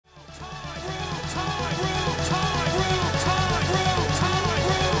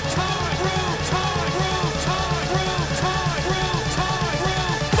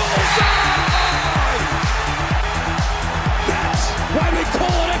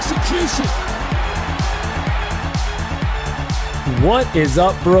What is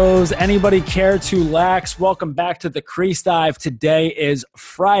up, bros? Anybody care to lax? Welcome back to the Crease Dive. Today is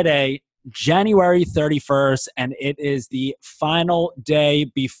Friday, January 31st, and it is the final day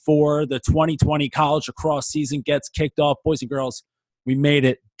before the 2020 college lacrosse season gets kicked off. Boys and girls, we made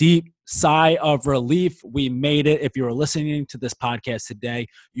it. Deep sigh of relief. We made it. If you are listening to this podcast today,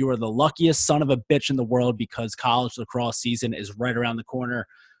 you are the luckiest son of a bitch in the world because college lacrosse season is right around the corner.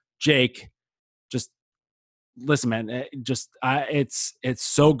 Jake, just listen, man, it's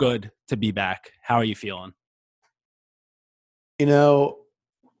so good to be back. How are you feeling? You know,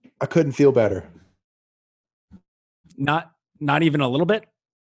 I couldn't feel better. Not even a little bit?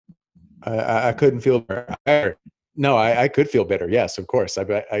 I couldn't feel better. No, I could feel better. Yes, of course.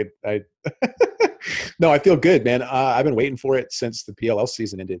 I no, I feel good, man. I've been waiting for it since the PLL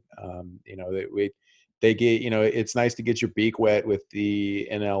season ended. They get, it's nice to get your beak wet with the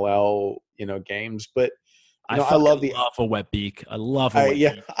NLL, games, but I love a wet beak. I love a wet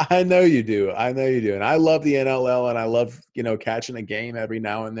beak. I know you do. And I love the NLL, and I love, catching a game every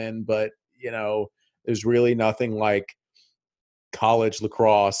now and then. But, there's really nothing like college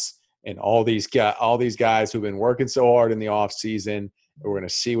lacrosse and all these guys who've been working so hard in the off season. We're going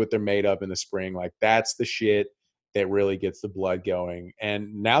to see what they're made of in the spring. Like, that's the shit that really gets the blood going.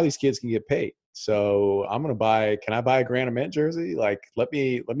 And now these kids can get paid. So I'm going to can I buy a Granite Mint jersey? Like, let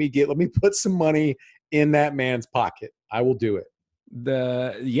me put some money in that man's pocket. I will do it.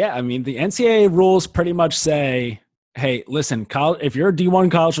 The NCAA rules pretty much say, hey, listen, if you're a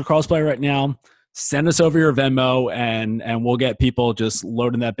D1 college lacrosse player right now, send us over your Venmo and we'll get people just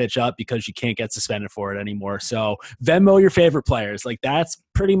loading that bitch up because you can't get suspended for it anymore. So Venmo your favorite players. Like, that's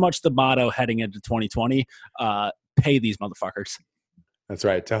pretty much the motto heading into 2020. Pay these motherfuckers. That's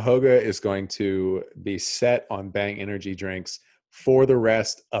right. Tahoga is going to be set on Bang energy drinks for the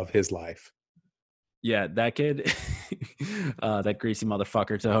rest of his life. Yeah, that kid, that greasy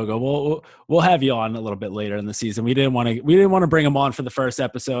motherfucker, Tahoga. We'll have you on a little bit later in the season. We didn't want to bring him on for the first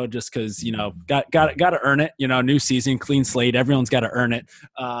episode just because got to earn it. New season, clean slate. Everyone's got to earn it.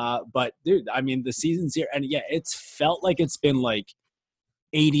 But dude, I mean, the season's here, and yeah, it's felt like it's been like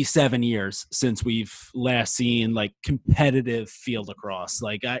 87 years since we've last seen like competitive field lacrosse.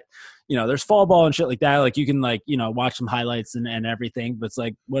 Like there's fall ball and shit like that. Like you can watch some highlights and everything, but it's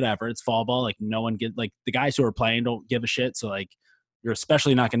like, whatever, it's fall ball. Like no one the guys who are playing don't give a shit. So like, you're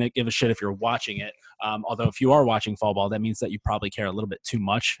especially not going to give a shit if you're watching it. Although if you are watching fall ball, that means that you probably care a little bit too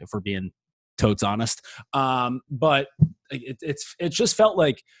much, if we're being totes honest. But it just felt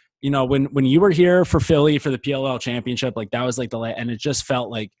like, when you were here for Philly for the PLL championship, like that was like and it just felt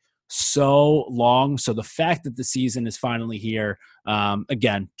like so long. So the fact that the season is finally here,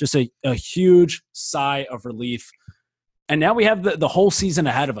 again, just a huge sigh of relief. And now we have the whole season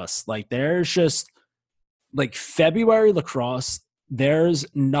ahead of us. Like, there's just like February lacrosse. There's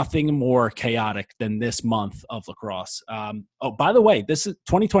nothing more chaotic than this month of lacrosse. Oh, by the way, this is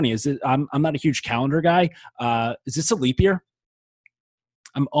 2020. I'm not a huge calendar guy. Is this a leap year?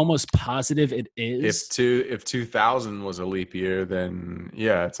 I'm almost positive it is. If 2000 was a leap year, then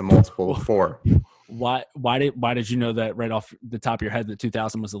yeah, it's a multiple of 4. Why did you know that right off the top of your head that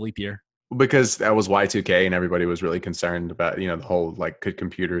 2000 was a leap year? Because that was Y2K, and everybody was really concerned about the whole like, could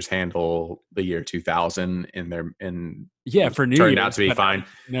computers handle the year 2000 in their for New Year's? Turned out to be fine.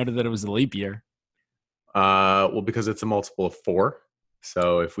 I noted that it was a leap year. Well, because it's a multiple of 4.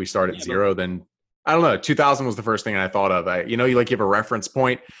 So if we start at 0, then I don't know. 2000 was the first thing I thought of. You have a reference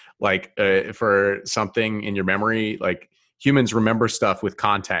point, like for something in your memory. Like, humans remember stuff with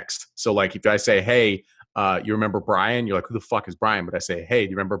context. So like, if I say, hey, you remember Brian? You're like, who the fuck is Brian? But I say, hey, do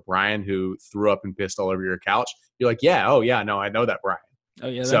you remember Brian who threw up and pissed all over your couch? You're like, yeah. Oh yeah. No, I know that Brian. Oh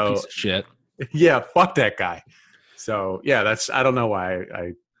yeah. That piece of shit. Yeah. Fuck that guy. So yeah, I don't know why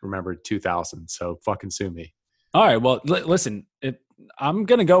I remembered 2000. So fucking sue me. All right. Well, listen, I'm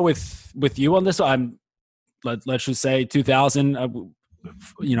going to go with you on this. Let's just say 2000,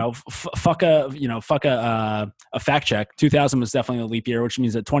 fuck a fact check. 2000 was definitely a leap year, which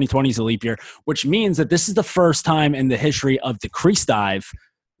means that 2020 is a leap year, which means that this is the first time in the history of the Crease Dive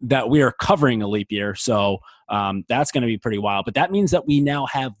that we are covering a leap year. So that's going to be pretty wild. But that means that we now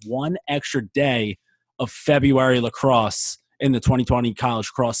have one extra day of February lacrosse in the 2020 college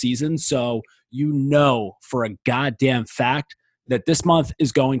lacrosse season. So for a goddamn fact that this month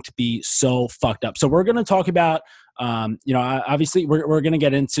is going to be so fucked up. So we're going to talk about, obviously we're going to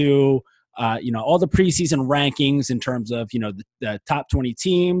get into, all the preseason rankings in terms of, the top 20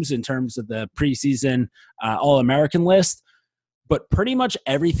 teams, in terms of the preseason All-American list. But pretty much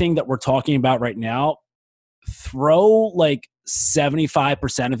everything that we're talking about right now, throw like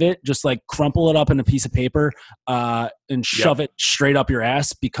 75% of it, just like crumple it up in a piece of paper and shove it straight up your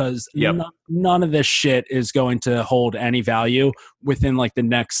ass, because none of this shit is going to hold any value within like the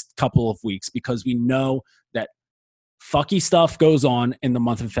next couple of weeks, because we know that fucky stuff goes on in the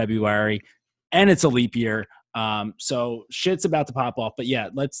month of February and it's a leap year. So shit's about to pop off. But yeah,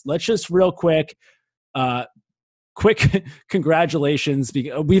 let's just real quick congratulations.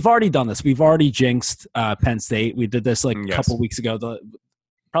 We've already done this. We've already jinxed Penn State. We did this like a couple weeks ago.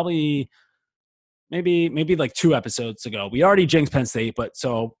 Probably maybe like 2 episodes ago. We already jinxed Penn State, but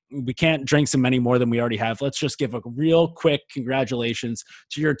so we can't jinx them any more than we already have. Let's just give a real quick congratulations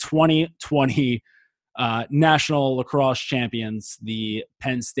to your 2020 national lacrosse champions, the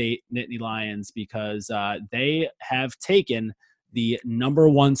Penn State Nittany Lions, because they have taken the number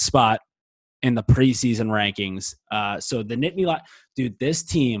 1 spot in the preseason rankings. So the Nittany Lions, dude, this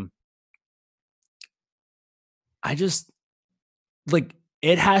team, I just like,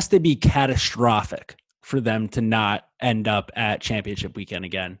 it has to be catastrophic for them to not end up at championship weekend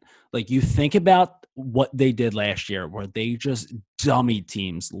again. Like, you think about what they did last year, where they just dummied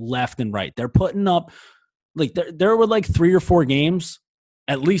teams left and right. They're putting up, like, there were like 3 or 4 games,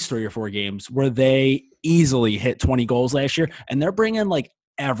 at least 3 or 4 games, where they easily hit 20 goals last year, and they're bringing like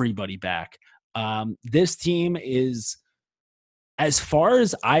everybody back. This team is, as far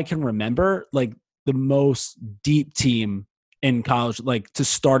as I can remember, like the most deep team in college, like to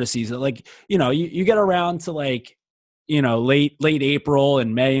start a season. Like, you know, you get around to like, you know, late April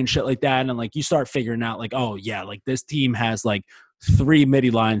and May and shit like that, and like you start figuring out like, oh yeah, like this team has like 3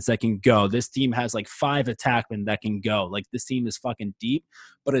 midi lines that can go. This team has like 5 attackmen that can go. Like, this team is fucking deep.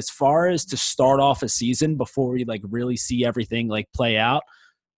 But as far as to start off a season before we like really see everything like play out,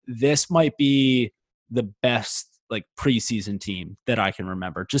 this might be the best like preseason team that I can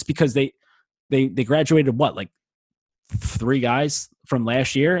remember, just because they graduated what, like 3 guys from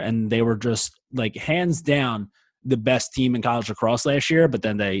last year, and they were just like hands down the best team in college lacrosse last year. But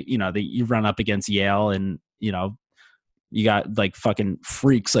then you run up against Yale, and you know, you got like fucking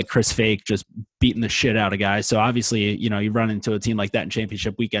freaks like Chris Fake just beating the shit out of guys. So obviously, you know, you run into a team like that in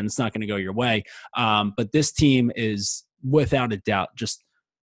championship weekend, it's not going to go your way. But this team is without a doubt just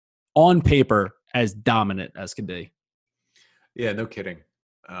on paper as dominant as can be. Yeah, no kidding.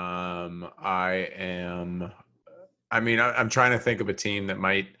 I'm trying to think of a team that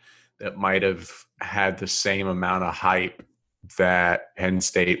might have had the same amount of hype that Penn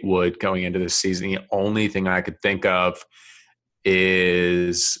State would going into this season. The only thing I could think of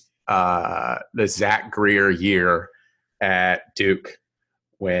is the Zach Greer year at Duke,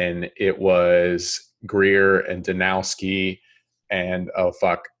 when it was Greer and Danowski and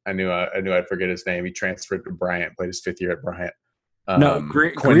I knew I'd forget his name. He transferred to Bryant, played his 5th year at Bryant.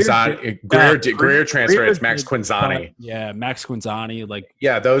 Greer transferred. It's Max Quinzani. Yeah, Max Quinzani. Like,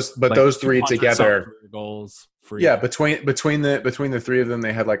 yeah, those 3 together. Goals. Yeah, between the 3 of them,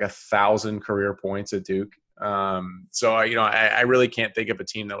 they had like 1,000 career points at Duke. So I really can't think of a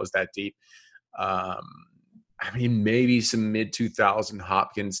team that was that deep. I mean, maybe some mid 2000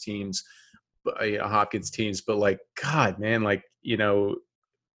 Hopkins teams, but like, God, man, like, you know.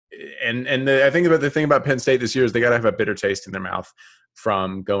 I think about the thing about Penn State this year is they got to have a bitter taste in their mouth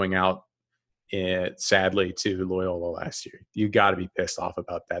from going out, sadly, to Loyola last year. You got to be pissed off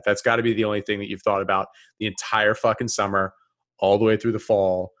about that. That's got to be the only thing that you've thought about the entire fucking summer, all the way through the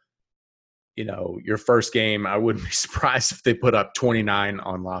fall. You know, your first game, I wouldn't be surprised if they put up 29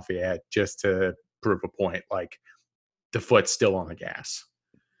 on Lafayette just to prove a point. Like, the foot's still on the gas.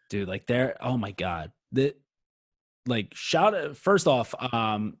 Dude, like, oh my God. First off,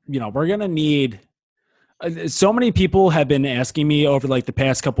 you know, we're gonna need. So many people have been asking me over like the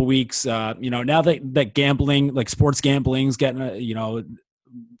past couple weeks. You know, now that gambling, like sports gambling, is getting you know,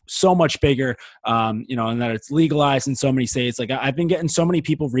 so much bigger. You know, and that it's legalized in so many states. Like, I've been getting so many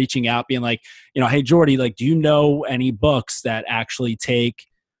people reaching out, being like, you know, hey Jordy, like, do you know any books that actually take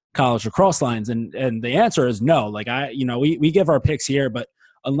college lacrosse lines? And the answer is no. Like, we give our picks here, but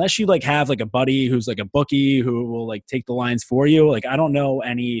unless you like have like a buddy who's like a bookie who will like take the lines for you, like, I don't know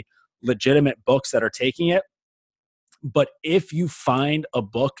any legitimate books that are taking it. But if you find a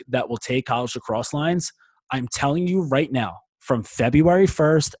book that will take college lacrosse lines, I'm telling you right now, from February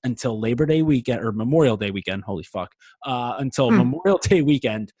 1st until Labor Day weekend or Memorial Day weekend, holy fuck, until Memorial Day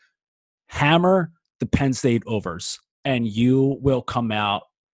weekend, hammer the Penn State overs and you will come out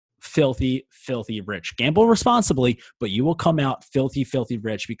filthy rich. Gamble responsibly, but you will come out filthy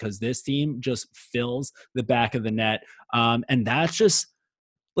rich, because this team just fills the back of the net. And that's just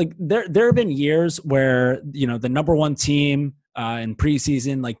like, there have been years where, you know, the number 1 team in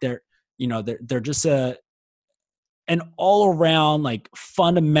preseason, like they're just and an all around like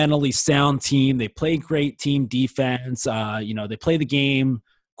fundamentally sound team. They play great team defense. They play the game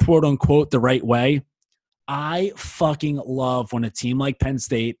quote unquote the right way. I fucking love when a team like Penn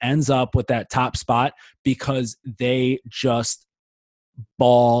State ends up with that top spot because they just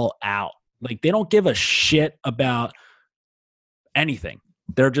ball out. Like, they don't give a shit about anything.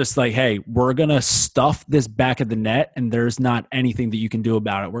 They're just like, hey, we're going to stuff this back of the net, and there's not anything that you can do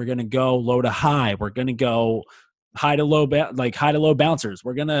about it. We're going to go low to high. We're going to go high to low bouncers.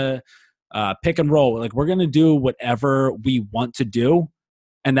 We're going to pick and roll. Like, we're going to do whatever we want to do,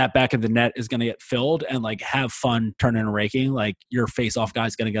 and that back of the net is going to get filled, and like have fun turning and raking. Like, your face-off guy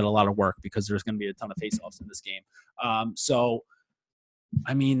is going to get a lot of work because there's going to be a ton of face-offs in this game. So,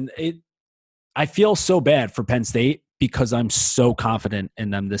 I mean, I feel so bad for Penn State because I'm so confident in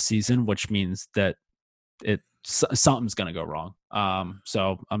them this season, which means that something's going to go wrong.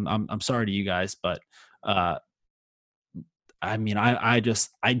 So I'm sorry to you guys, but I mean,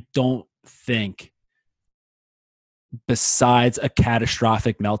 I don't think, besides a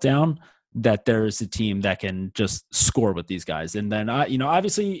catastrophic meltdown, that there's a team that can just score with these guys. And then,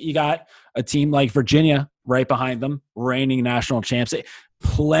 obviously you got a team like Virginia right behind them, reigning national champs.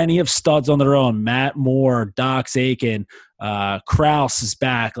 Plenty of studs on their own. Matt Moore, Dox Aiken, Krause is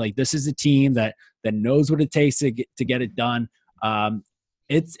back. Like, this is a team that knows what it takes to get it done.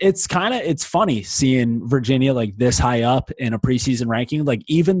 It's funny seeing Virginia like this high up in a preseason ranking. Like,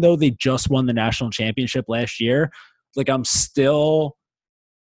 even though they just won the national championship last year, like, I'm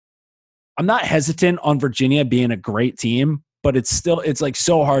not hesitant on Virginia being a great team, but it's like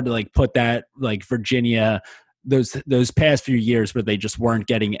so hard to like put that like Virginia, those past few years where they just weren't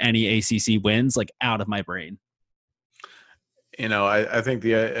getting any ACC wins, like, out of my brain. I think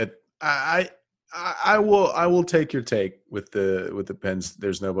I will take your take with the Penn.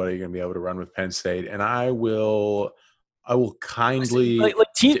 There's nobody going to be able to run with Penn State, and I will kindly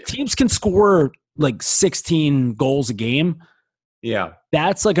teams can score like 16 goals a game. Yeah,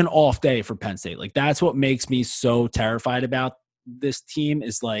 that's like an off day for Penn State. Like, that's what makes me so terrified about this team,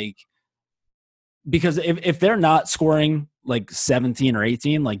 is like, because if they're not scoring like 17 or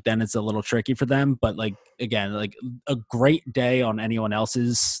 18, like, then it's a little tricky for them. But like, again, like, a great day on anyone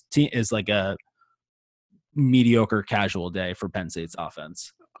else's team is like a mediocre casual day for Penn State's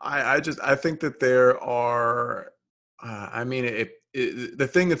offense. I think that there are, the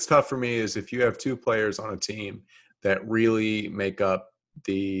thing that's tough for me is if you have two players on a team that really make up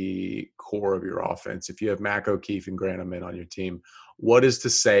the core of your offense. If you have Mac O'Keefe and Grant Amin on your team, what is to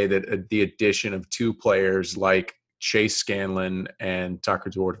say that the addition of two players like Chase Scanlon and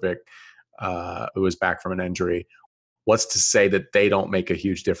Tucker Dordvik, who is back from an injury, what's to say that they don't make a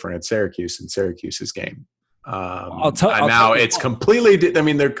huge difference in Syracuse's game? It's completely. I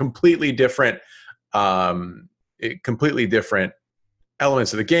mean, they're completely different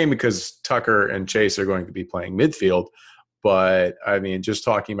elements of the game because Tucker and Chase are going to be playing midfield. But I mean, just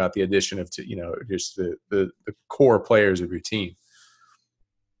talking about the addition of just the core players of your team.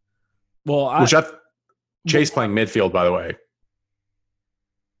 Well, Chase playing midfield, by the way.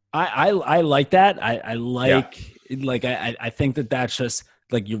 I like that. I think that's just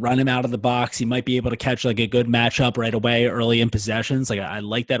like, you run him out of the box. He might be able to catch like a good matchup right away early in possessions. Like, I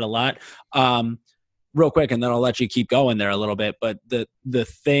like that a lot. Real quick, and then I'll let you keep going there a little bit. But the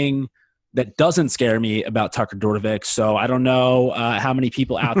thing that doesn't scare me about Tucker Dordvik, so I don't know how many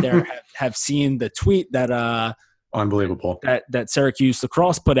people out there have seen the tweet that unbelievable that Syracuse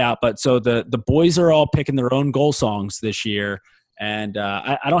Lacrosse put out. But so the boys are all picking their own goal songs this year, and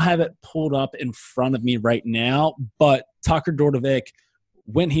I don't have it pulled up in front of me right now. But Tucker Dordvik,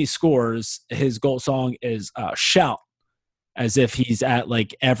 when he scores, his goal song is "Shout," as if he's at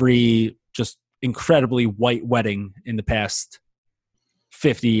like every just incredibly white wedding in the past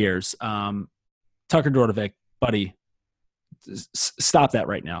 50 years. Tucker Dordvik, buddy, stop that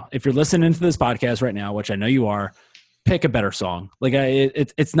right now. If you're listening to this podcast right now, which I know you are, pick a better song. Like,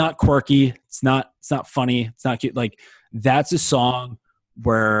 it's not quirky. It's not funny. It's not cute. Like, that's a song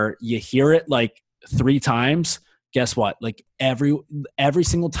where you hear it like 3 times. Guess what? Like, every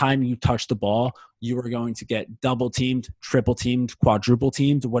single time you touch the ball, you are going to get double teamed, triple teamed, quadruple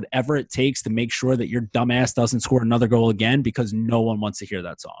teamed, whatever it takes to make sure that your dumbass doesn't score another goal again, because no one wants to hear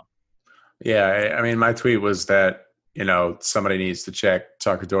that song. Yeah. I mean, my tweet was that, somebody needs to check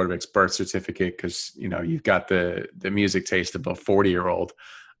Tucker Dordvik's birth certificate because, you've got the music taste of a 40-year-old.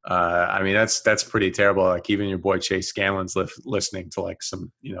 I mean, that's pretty terrible. Like, even your boy Chase Scanlon's listening to like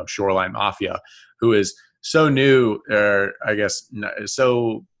some, Shoreline Mafia, who is so new, or I guess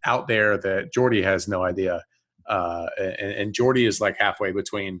so out there that Jordy has no idea. And Jordy is like halfway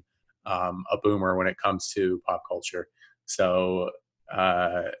between a boomer when it comes to pop culture. So,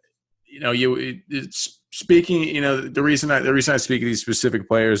 speaking, the reason I speak of these specific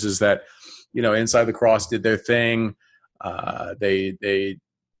players is that, Inside Lacrosse did their thing. They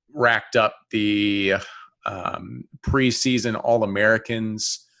racked up the preseason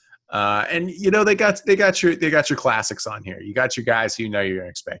All-Americans. And they got your classics on here. You got your guys who you're gonna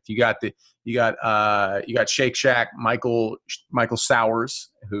expect. You got Shake Shack, Michael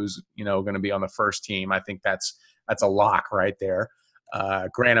Sowers, who's going to be on the first team. I think that's a lock right there.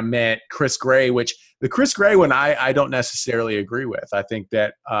 Grant Ament, Chris Gray, which the Chris Gray one I don't necessarily agree with. I think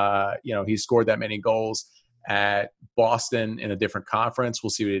that he scored that many goals at Boston in a different conference. We'll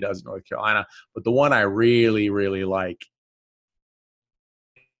see what he does in North Carolina. But the one I really, really like,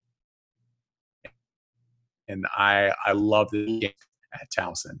 and I love the game at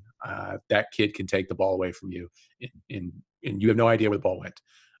Towson. That kid can take the ball away from you, and you have no idea where the ball went.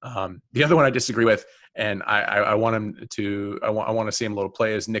 The other one I disagree with, and I want him to. I want to see him a little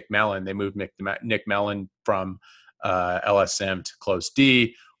play is Nick Mellon. They moved Nick Mellon from LSM to close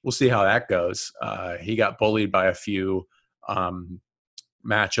D. We'll see how that goes. He got bullied by a few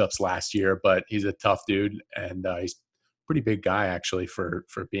matchups last year, but he's a tough dude, and he's pretty big guy actually for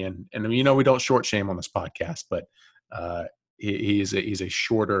being, and we don't short shame on this podcast, but he's a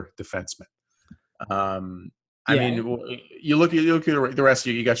shorter defenseman. I mean, you look at the rest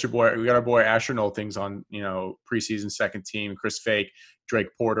of you. We got our boy Asher Noltings on preseason second team. Chris Fake, Drake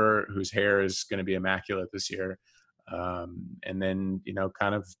Porter, whose hair is going to be immaculate this year, and then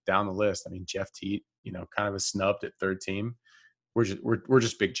kind of down the list. I mean, Jeff Teat, kind of a snubbed at third team. We're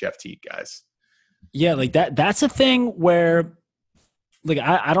just big Jeff Teat guys. Yeah, like that's a thing where, like,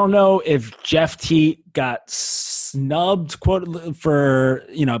 I don't know if Jeff Teat got snubbed, quote, for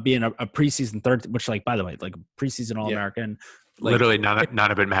being a preseason third, which, like, by the way, like, preseason All-American. Like, literally none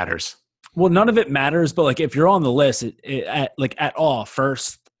of it matters. Well, none of it matters, but like if you're on the list, at all,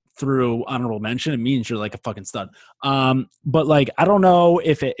 first through honorable mention, it means you're like a fucking stud. But like I don't know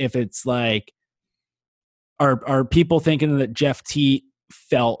if it's like, are people thinking that Jeff Teat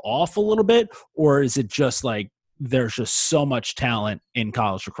fell off a little bit, or is it just like there's just so much talent in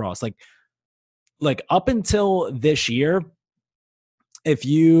college lacrosse? Like up until this year, if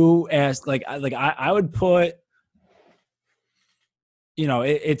you ask, I would put,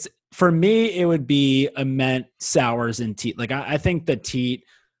 it's for me, it would be Ament, Sowers, and Teat. Like I think that Teat,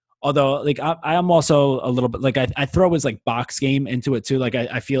 although like I am also a little bit like I throw his like box game into it too. Like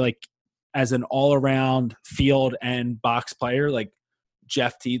I feel like as an all around field and box player, like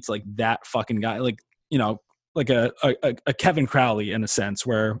Jeff Teat's like that fucking guy, like like a Kevin Crowley in a sense,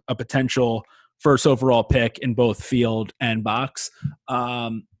 where a potential first overall pick in both field and box.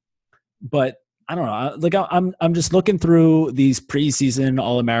 But I don't know. Like I'm just looking through these preseason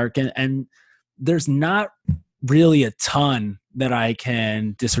All-American, and there's not really a ton that I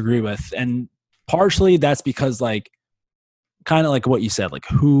can disagree with. And partially that's because, like, kind of like what you said, like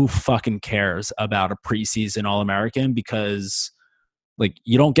who fucking cares about a preseason All-American? Because like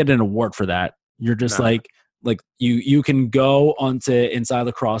you don't get an award for that. You're just like you can go onto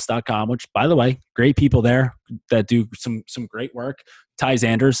InsideLacrosse.com, which, by the way, great people there that do some great work. Ty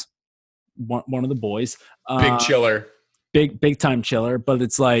Zanders, one of the boys, big chiller, big time chiller. But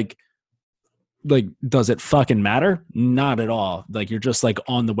it's like does it fucking matter? Not at all. Like you're just like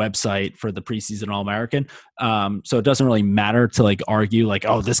on the website for the preseason All-American, so it doesn't really matter to like argue like,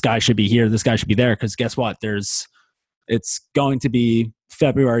 oh, this guy should be here, this guy should be there, because guess what? It's going to be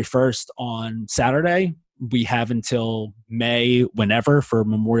February 1st on Saturday. We have until May, whenever, for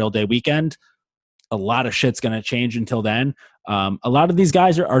Memorial Day weekend. A lot of shit's going to change until then. A lot of these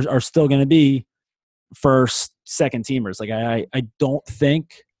guys are still going to be first, second teamers. Like I don't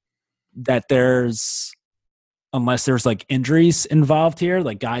think that unless there's like injuries involved here,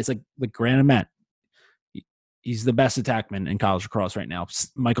 like guys like Grant Ament, he's the best attackman in college lacrosse right now.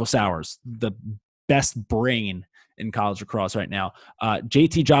 Michael Sowers, the best brain in college lacrosse right now.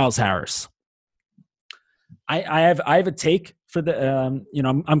 JT Giles Harris. I have a take for the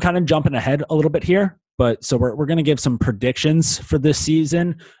I'm kind of jumping ahead a little bit here, but so we're going to give some predictions for this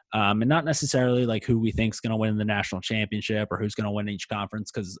season, and not necessarily like who we think is going to win the national championship or who's going to win each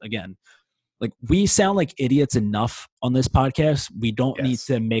conference, because again, like we sound like idiots enough on this podcast. We don't need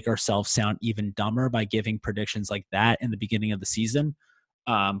to make ourselves sound even dumber by giving predictions like that in the beginning of the season.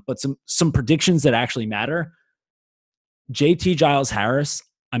 But some predictions that actually matter. JT Giles Harris,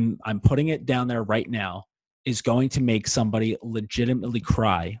 I'm putting it down there right now, is going to make somebody legitimately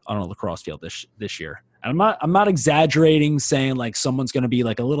cry on a lacrosse field this year. And I'm not exaggerating saying like someone's going to be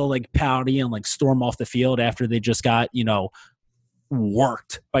like a little like pouty and like storm off the field after they just got,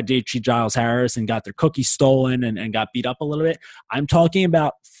 worked by JT Giles Harris and got their cookies stolen and got beat up a little bit. I'm talking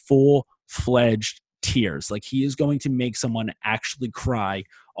about full-fledged tears. Like, he is going to make someone actually cry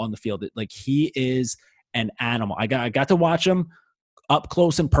on the field. Like, he is an animal. I got to watch him up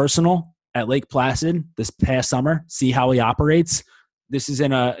close and personal at Lake Placid this past summer, see how he operates. This is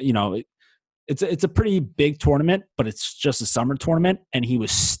in a, it's a pretty big tournament, but it's just a summer tournament, and he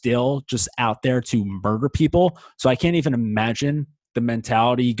was still just out there to murder people. So I can't even imagine the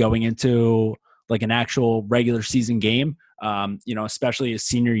mentality going into like an actual regular season game, especially his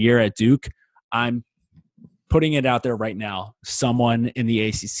senior year at Duke. I'm putting it out there right now. Someone in the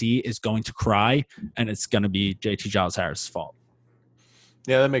ACC is going to cry, and it's going to be JT Giles Harris' fault.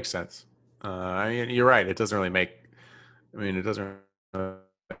 Yeah, that makes sense. You're right. It doesn't really make. It doesn't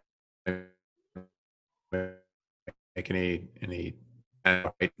make any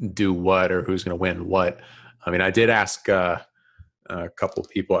do what or who's going to win what. I did ask a couple of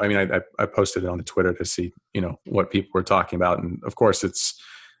people. I posted it on Twitter to see what people were talking about, and of course, it's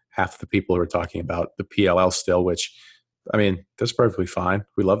half the people who are talking about the PLL still, which. That's perfectly fine.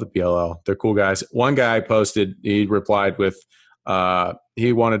 We love the PLL. They're cool guys. One guy posted, he replied with,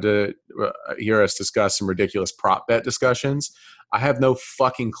 he wanted to hear us discuss some ridiculous prop bet discussions. I have no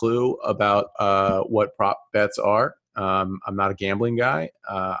fucking clue about what prop bets are. I'm not a gambling guy.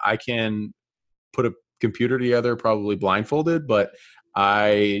 I can put a computer together probably blindfolded, but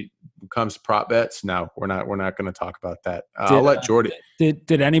when it comes to prop bets, no, we're not going to talk about that. I'll let Jordy.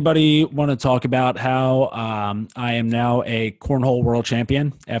 Did anybody want to talk about how I am now a cornhole world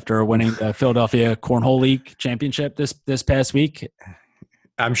champion after winning the Philadelphia Cornhole League championship this past week?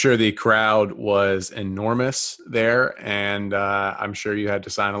 I'm sure the crowd was enormous there, and I'm sure you had to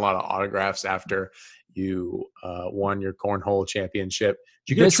sign a lot of autographs after you won your cornhole championship.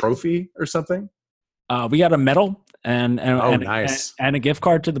 Did you get a trophy or something? We got a medal and nice. and a gift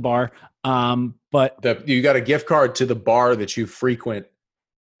card to the bar. But you got a gift card to the bar that you frequent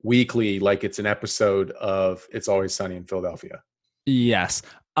weekly, like it's an episode of It's Always Sunny in Philadelphia. Yes.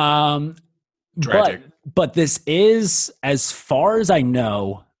 Tragic. But this is, as far as I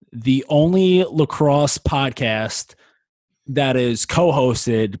know, the only lacrosse podcast that is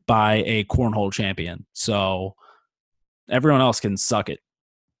co-hosted by a cornhole champion. So everyone else can suck it.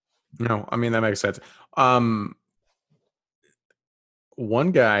 No, that makes sense.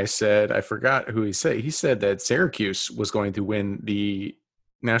 One guy said, I forgot who he said. He said that Syracuse was going to win the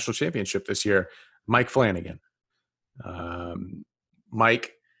national championship this year. Mike Flanagan.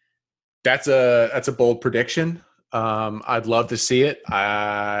 Mike, that's a bold prediction. I'd love to see it.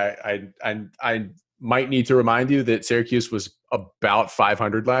 I might need to remind you that Syracuse was about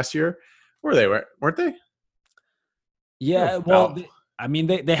 500 last year. Weren't they? Yeah, well.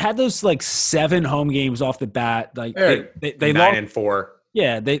 They had those like 7 home games off the bat. Like they 9-4.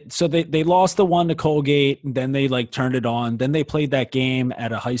 Yeah, they lost the one to Colgate, and then they like turned it on. Then they played that game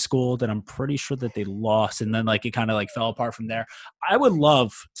at a high school that I'm pretty sure that they lost, and then like it kind of like fell apart from there. I would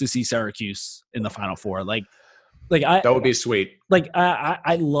love to see Syracuse in the Final Four. That would be sweet.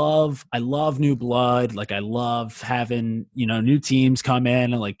 I love new blood. Like I love having new teams come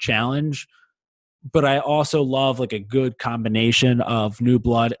in and like challenge. But I also love like a good combination of new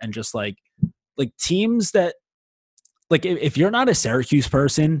blood and just like teams that like if you're not a Syracuse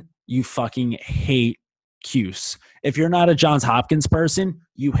person, you fucking hate Cuse. If you're not a Johns Hopkins person,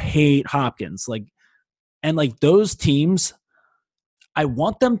 you hate Hopkins. And those teams, I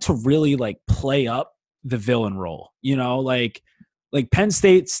want them to really like play up the villain role. Like Penn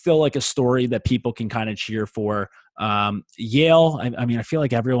State's still like a story that people can kind of cheer for. Yale, I feel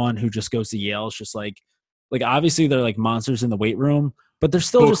like everyone who just goes to Yale is just like obviously they're like monsters in the weight room, but they're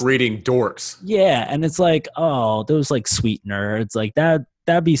still just reading dorks. Yeah, and it's like, oh, those like sweet nerds, like that'd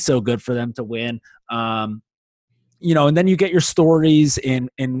be so good for them to win. And then you get your stories in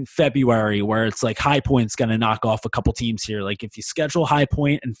February where it's like High Point's going to knock off a couple teams here. Like if you schedule High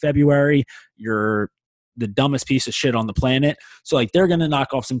Point in February, you're the dumbest piece of shit on the planet. So like they're going to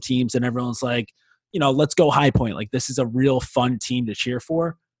knock off some teams, and everyone's like, let's go High Point. Like this is a real fun team to cheer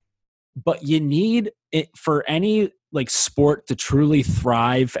for. But you need it for any like sport to truly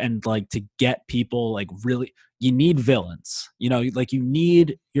thrive and like to get people like really, you need villains. Like you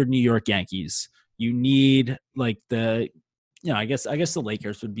need your New York Yankees. You need like I guess the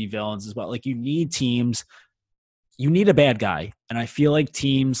Lakers would be villains as well. Like you need teams, you need a bad guy. And I feel like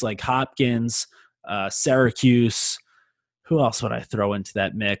teams like Hopkins, Syracuse, who else would I throw into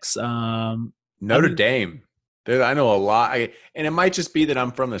that mix? Notre Dame. I know a lot. And it might just be that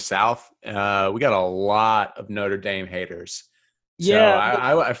I'm from the South. We got a lot of Notre Dame haters. So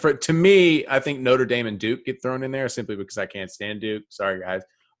Yeah. to me, I think Notre Dame and Duke get thrown in there simply because I can't stand Duke. Sorry, guys.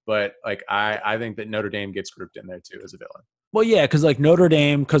 But like I think that Notre Dame gets grouped in there too as a villain. Well, yeah, because like Notre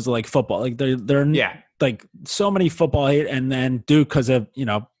Dame, because of like football, like they're Yeah. like so many football hate, and then Duke because of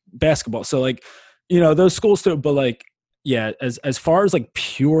basketball. So like those schools too. But like yeah, as far as like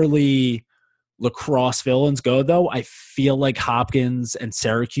purely lacrosse villains go, though, I feel like Hopkins and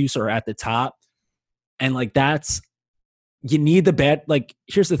Syracuse are at the top, and like that's you need the bad. Like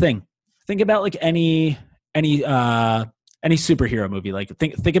here's the thing: think about like any superhero movie. Like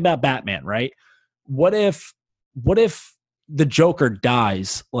think about Batman, right? What if the Joker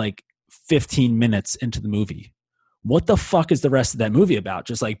dies like 15 minutes into the movie? What the fuck is the rest of that movie about?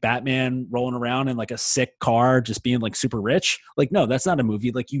 Just like Batman rolling around in like a sick car, just being like super rich? Like, no, that's not a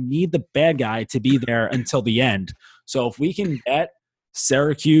movie. Like, you need the bad guy to be there until the end. So if we can get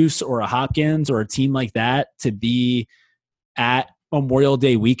Syracuse or a Hopkins or a team like that to be at Memorial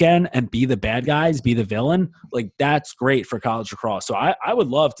Day weekend and be the bad guys, be the villain, like that's great for college lacrosse. So I would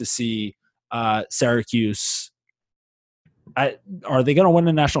love to see Syracuse. Are they going to win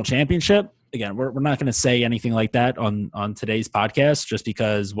the national championship? Again, we're not going to say anything like that on today's podcast, just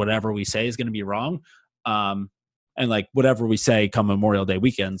because whatever we say is going to be wrong. And like whatever we say come Memorial Day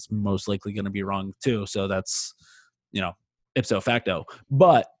weekend's most likely going to be wrong too. So that's, ipso facto.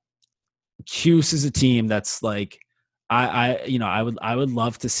 But Cuse is a team that's like, I would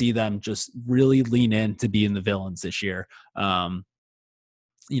love to see them just really lean in to being the villains this year.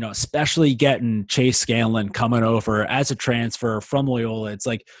 Especially getting Chase Scanlon coming over as a transfer from Loyola. It's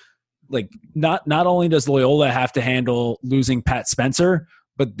like not only does Loyola have to handle losing Pat Spencer,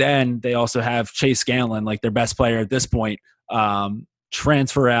 but then they also have Chase Scanlon, like their best player at this point,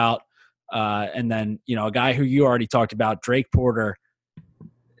 transfer out. And then, a guy who you already talked about, Drake Porter.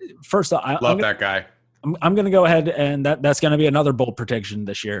 First off, that guy. I'm going to go ahead and that's going to be another bold prediction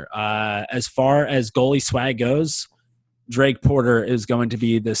this year. As far as goalie swag goes, Drake Porter is going to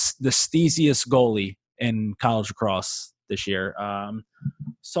be the steeziest goalie in college lacrosse this year.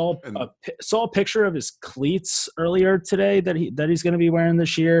 Saw a picture of his cleats earlier today that he's going to be wearing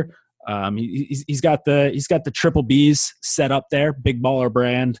this year. He's got the triple B's set up there, big baller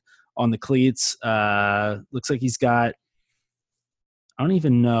brand on the cleats. Looks like he's got, I don't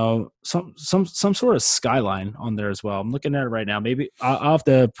even know, some sort of skyline on there as well. I'm looking at it right now. Maybe I'll have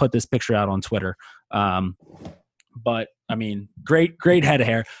to put this picture out on Twitter. But I mean, great head of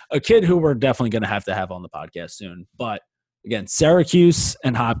hair. A kid who we're definitely going to have on the podcast soon. But again, Syracuse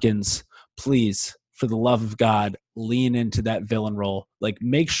and Hopkins, please, for the love of God, lean into that villain role. Like,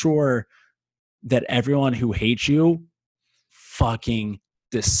 make sure that everyone who hates you fucking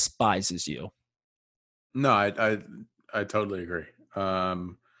despises you. No, I totally agree. I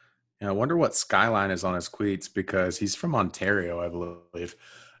wonder what skyline is on his cleats because he's from Ontario, I believe.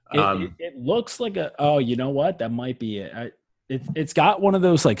 It looks like you know what? That might be it. It's got one of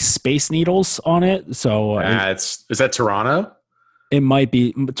those like space needles on it. So is that Toronto? It might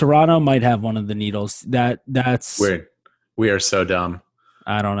be. Toronto might have one of the needles. That's weird. We are so dumb.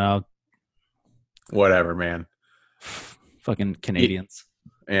 I don't know. Whatever, man. Fucking Canadians.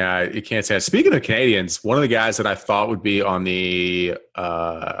 Yeah, you can't say that. Speaking of Canadians, one of the guys that I thought would be on the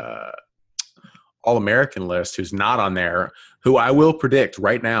All-American list who's not on there, who I will predict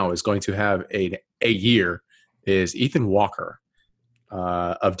right now is going to have a year, is Ethan Walker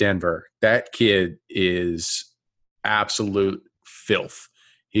of Denver. That kid is absolute filth.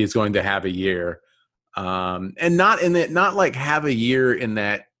 He is going to have a year. And not like have a year in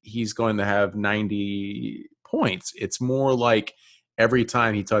that he's going to have 90 points. It's more like every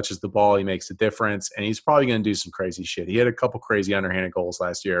time he touches the ball, he makes a difference, and he's probably going to do some crazy shit. He had a couple crazy underhanded goals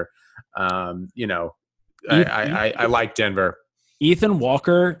last year. I like Denver. Ethan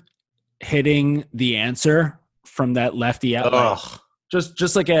Walker hitting the answer from that lefty out,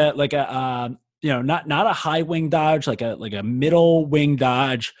 just like a not a high wing dodge, like a middle wing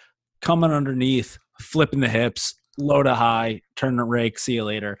dodge, coming underneath, flipping the hips, low to high, turn the rake, see you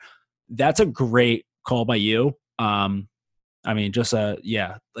later. That's a great call by you. I mean, just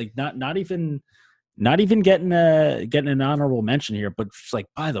like not even getting an honorable mention here, but just like,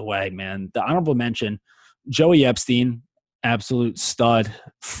 by the way, man, the honorable mention, Joey Epstein, absolute stud,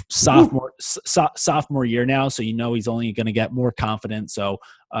 sophomore year now, so he's only going to get more confident. So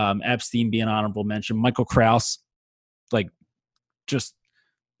Epstein be an honorable mention. Michael Kraus, like, just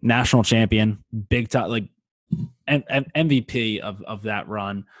national champion, big time, like MVP of that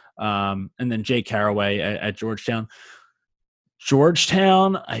run. And then Jay Caraway at Georgetown.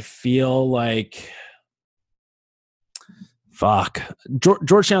 I feel like Fuck.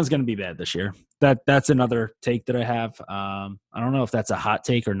 Georgetown's going to be bad this year. That's another take that I have. I don't know if that's a hot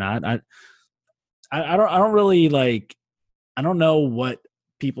take or not. I don't really like. I don't know what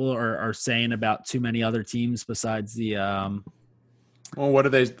people are saying about too many other teams besides the. Well, what are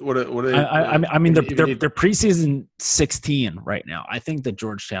they? What are they? I mean, they're preseason 16 right now. I think that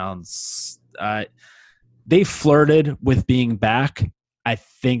Georgetown's. They flirted with being back. I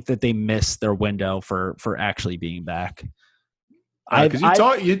think that they missed their window for actually being back. Because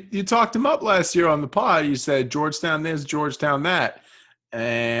you talked him up last year on the pod. You said Georgetown this, Georgetown that,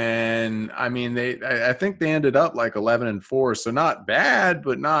 and I mean I think they ended up like 11-4, so not bad,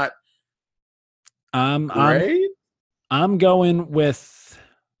 but not great. I'm going with.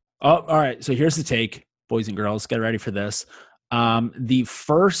 Oh, all right. So here's the take, boys and girls. Get ready for this. The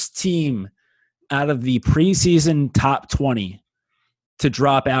first team out of the preseason top 20 to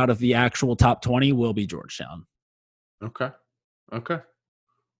drop out of the actual top 20 will be Georgetown. Okay.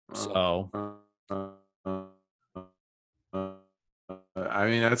 So, I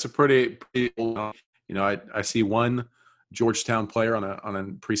mean, that's a pretty I see one Georgetown player on a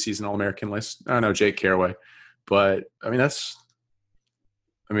preseason All-American list. I don't know, Jake Caraway, but I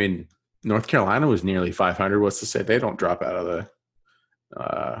mean, North Carolina was nearly 500. What's to say they don't drop out of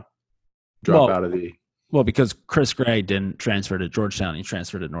the Well, because Chris Gray didn't transfer to Georgetown, he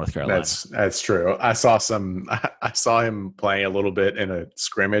transferred to North Carolina. That's true. I saw him playing a little bit in a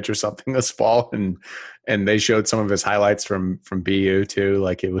scrimmage or something this fall, and they showed some of his highlights from BU too.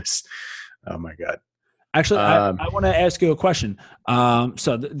 Like it was, oh my God. Actually, I want to ask you a question.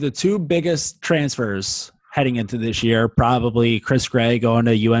 So the two biggest transfers heading into this year, probably Chris Gray going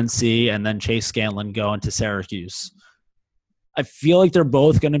to UNC and then Chase Scanlon going to Syracuse. I feel like they're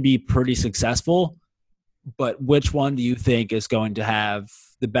both going to be pretty successful. But which one do you think is going to have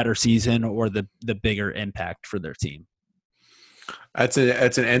the better season or the bigger impact for their team? That's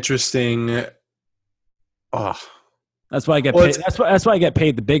an interesting. Oh, that's why I get paid. That's why I get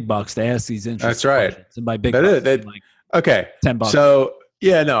paid the big bucks to ask these interesting. That's right. Questions. And by big bucks, okay, $10. So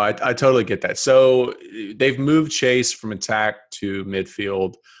yeah, no, I totally get that. So they've moved Chase from attack to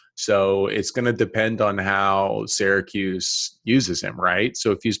midfield. So it's going to depend on how Syracuse uses him, right? So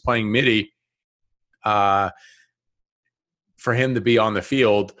if he's playing midi. For him to be on the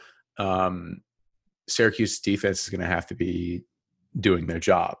field, Syracuse defense is going to have to be doing their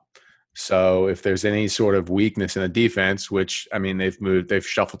job. So if there's any sort of weakness in the defense, which I mean they've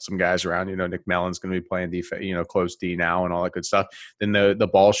shuffled some guys around. Nick Mellon's going to be playing defense, close D now and all that good stuff. Then the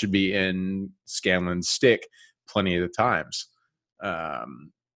ball should be in Scanlon's stick plenty of the times.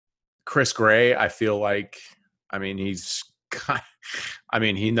 Chris Gray, I feel like, he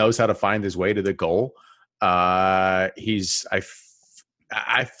knows how to find his way to the goal. I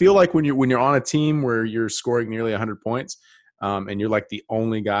feel like when you're on a team where you're scoring nearly 100 points, and you're like the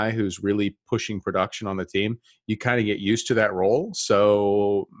only guy who's really pushing production on the team, you kind of get used to that role.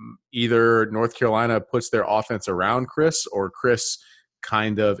 So either North Carolina puts their offense around Chris, or Chris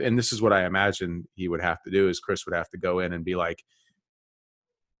kind of, and this is what I imagine he would have to do, is Chris would have to go in and be like,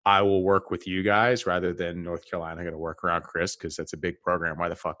 I will work with you guys, rather than North Carolina going to work around Chris, because that's a big program. Why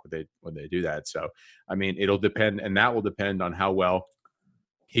the fuck would they do that? So, I mean, it'll depend, and that will depend on how well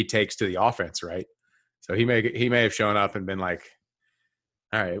he takes to the offense, right? So he may have shown up and been like,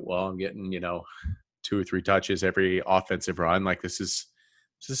 all right, well, I'm getting 2 or 3 touches every offensive run. Like this is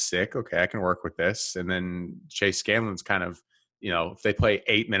sick. Okay, I can work with this. And then Chase Scanlon's kind of, if they play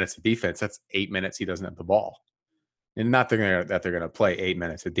 8 minutes of defense, that's 8 minutes he doesn't have the ball. And not that they're gonna play 8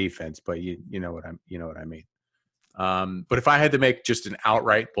 minutes of defense, but you know what I mean. But if I had to make just an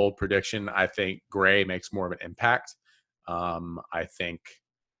outright bold prediction, I think Gray makes more of an impact. I think.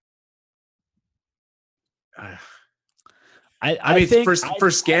 I think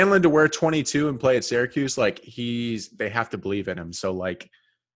for Scanlon to wear 22 and play at Syracuse, like they have to believe in him. So like,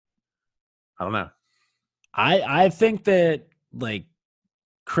 I don't know. I think that like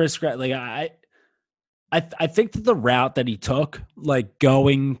Chris Gray, like I think that the route that he took, like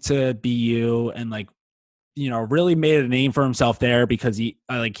going to BU and like, really made a name for himself there, because he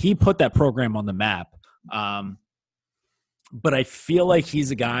put that program on the map. But I feel like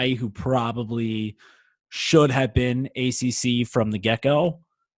he's a guy who probably should have been ACC from the get-go.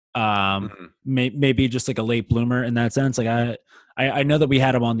 Maybe just like a late bloomer in that sense. Like I know that we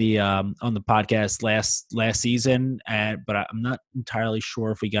had him on the podcast last season, but I'm not entirely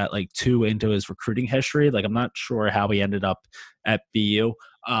sure if we got like too into his recruiting history. Like I'm not sure how he ended up at BU.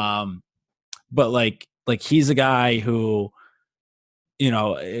 But like he's a guy who,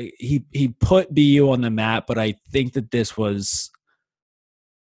 he put BU on the map, but I think that this was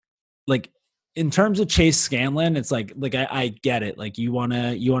like in terms of Chase Scanlon, it's like I get it. Like you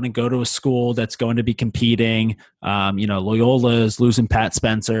wanna go to a school that's going to be competing. Loyola is losing Pat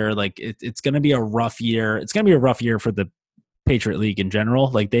Spencer. Like it's gonna be a rough year. It's gonna be a rough year for the Patriot League in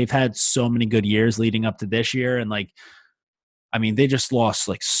general. Like they've had so many good years leading up to this year, and like I mean they just lost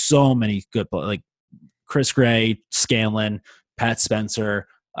like so many good like Chris Gray, Scanlon, Pat Spencer,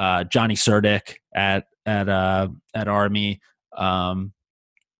 Johnny Surdick at Army.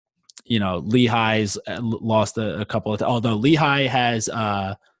 Lehigh's lost a couple of, although Lehigh has,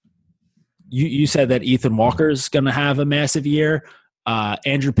 you said that Ethan Walker's going to have a massive year.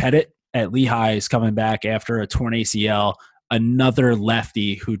 Andrew Pettit at Lehigh is coming back after a torn ACL, another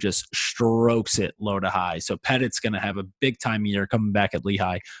lefty who just strokes it low to high. So Pettit's going to have a big time year coming back at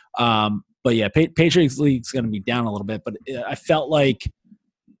Lehigh. But yeah, Patriots League's going to be down a little bit, but I felt like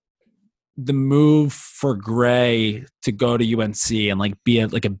the move for Gray to go to UNC and like be a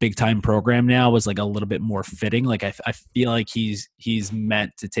big time program now was like a little bit more fitting. Like I feel like he's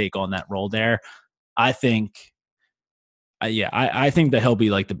meant to take on that role there. I think, I think that he'll be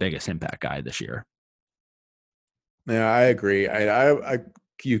like the biggest impact guy this year. Yeah, I agree.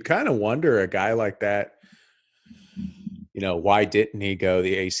 You kind of wonder a guy like that, why didn't he go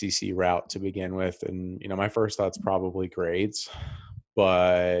the ACC route to begin with? And, my first thought's probably grades,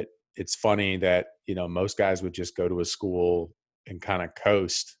 but it's funny that, most guys would just go to a school and kind of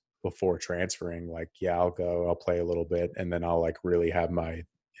coast before transferring. Like, yeah, I'll play a little bit and then I'll like really have my,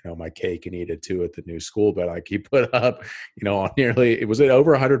 my cake and eat it too at the new school. But like he put up, on nearly, was it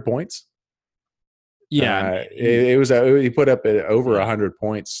over 100 points? Yeah. He put up over 100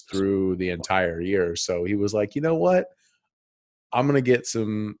 points through the entire year. So he was like, you know what? I'm going to get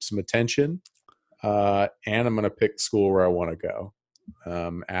some attention and I'm going to pick the school where I want to go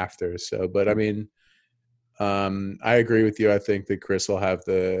after. So, but I mean, I agree with you. I think that Chris will have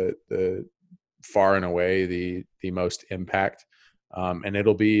the far and away the most impact, and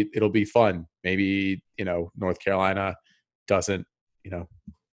it'll be fun. Maybe North Carolina doesn't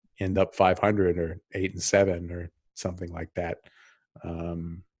end up 500 or 8-7 or something like that.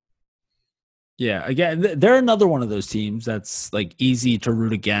 Yeah, again, they're another one of those teams that's like easy to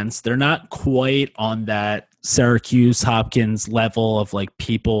root against. They're not quite on that Syracuse Hopkins level of like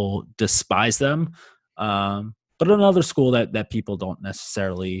people despise them. But another school that people don't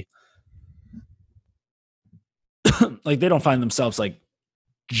necessarily like, they don't find themselves like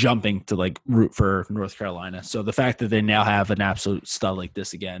jumping to like root for North Carolina. So the fact that they now have an absolute stud like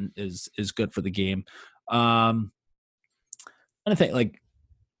this again is good for the game. I think like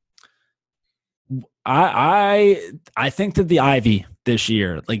I think that the Ivy this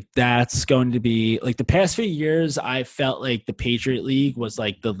year, like that's going to be like the past few years. I felt like the Patriot League was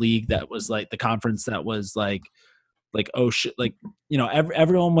like the league that was like the conference that was like oh shit, like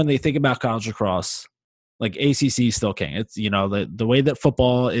everyone when they think about college lacrosse, like ACC is still king. It's the way that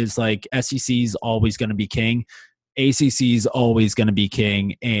football is like SEC is always going to be king, ACC is always going to be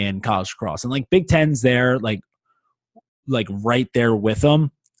king, and college lacrosse and like Big Ten's there like right there with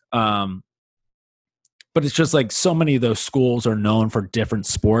them. But it's just like so many of those schools are known for different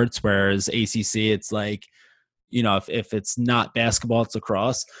sports, whereas ACC, it's like, if it's not basketball, it's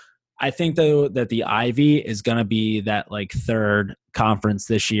lacrosse. I think, though, that the Ivy is going to be that like third conference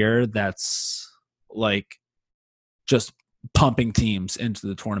this year that's like just pumping teams into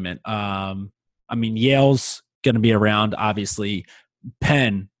the tournament. I mean, Yale's going to be around, obviously.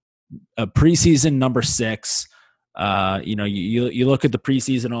 Penn, a preseason number 6. You look at the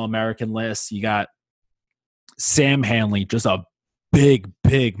preseason All-American list, you got Sam Hanley, just a big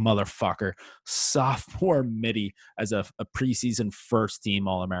motherfucker, sophomore midi as a preseason first team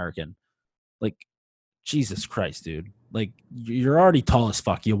All-American. Like, Jesus Christ, dude. Like, you're already tall as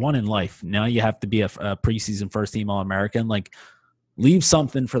fuck. You won in life. Now you have to be a preseason first team All-American. Like, leave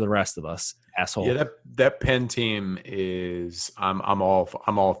something for the rest of us, asshole. Yeah, that Penn team is I'm all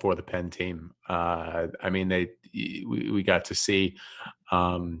for the Penn team. I mean, we got to see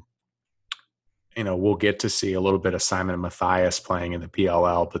we'll get to see a little bit of Simon Matthias playing in the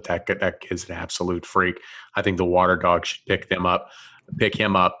PLL, but that kid's an absolute freak. I think the Water Dogs should pick him up.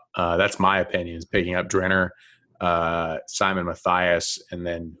 That's my opinion, is picking up Drenner, Simon Matthias, and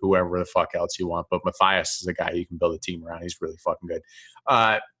then whoever the fuck else you want. But Matthias is a guy you can build a team around. He's really fucking good.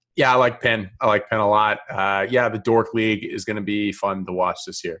 Yeah, I like Penn. I like Penn a lot. Yeah, the Dork League is going to be fun to watch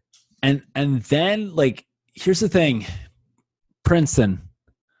this year. And then, like, here's the thing. Princeton,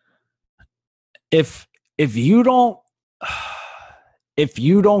 if you don't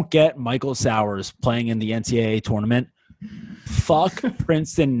get Michael Sowers playing in the NCAA tournament, fuck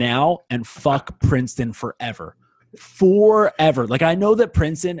Princeton now and fuck Princeton forever. forever. Like, I know that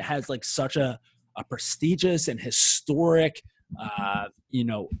Princeton has like such a prestigious and historic,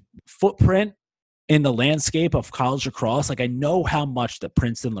 footprint in the landscape of college lacrosse. Like, I know how much that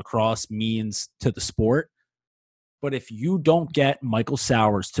Princeton lacrosse means to the sport. But if you don't get Michael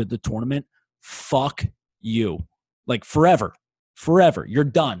Sowers to the tournament, fuck you. Like, forever. You're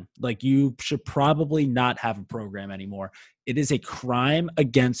done. Like, you should probably not have a program anymore. It is a crime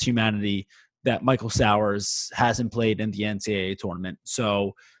against humanity that Michael Sowers hasn't played in the NCAA tournament.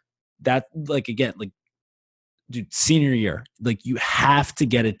 So that, like, again, like, dude, senior year, like, you have to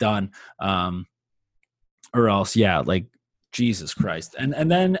get it done. Or else, yeah, like, Jesus Christ.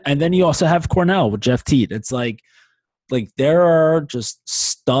 And then you also have Cornell with Jeff Teat. It's like there are just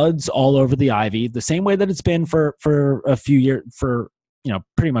studs all over the Ivy, the same way that it's been for a few years, for,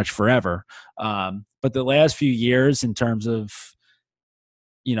 pretty much forever. But the last few years, in terms of,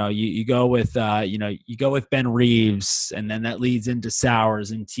 you go with, you go with Ben Reeves, and then that leads into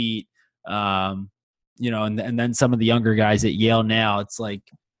Sowers and Teat, and then some of the younger guys at Yale now. It's like,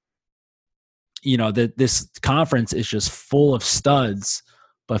 this conference is just full of studs.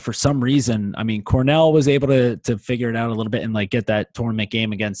 But for some reason, I mean, Cornell was able to figure it out a little bit and like get that tournament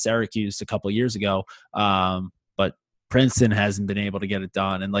game against Syracuse a couple of years ago. But Princeton hasn't been able to get it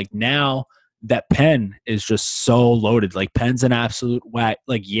done. And like, now that Penn is just so loaded. Like, Penn's an absolute whack.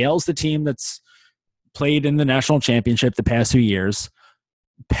 Like, Yale's the team that's played in the national championship the past 2 years.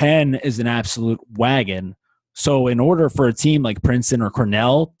 Penn is an absolute wagon. So in order for a team like Princeton or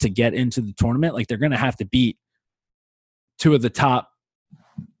Cornell to get into the tournament, like, they're going to have to beat two of the top,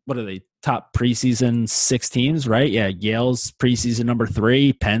 what are they, top preseason 6 teams, right? Yeah, Yale's preseason number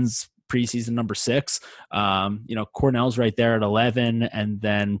 3, Penn's preseason number 6. Cornell's right there at 11, and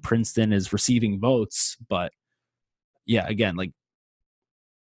then Princeton is receiving votes. But yeah, again, like,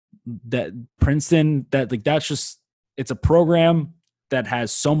 that Princeton, that's just, it's a program that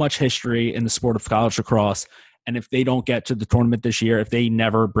has so much history in the sport of college lacrosse. And if they don't get to the tournament this year, if they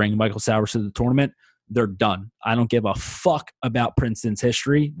never bring Michael Sowers to the tournament, they're done. I don't give a fuck about Princeton's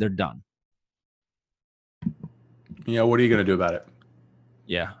history. They're done. What are you going to do about it?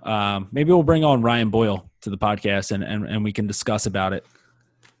 Yeah. Maybe we'll bring on Ryan Boyle to the podcast and we can discuss about it.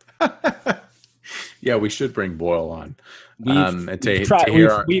 Yeah, we should bring Boyle on.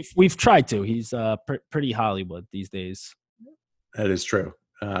 We've tried to. He's pretty Hollywood these days. That is true.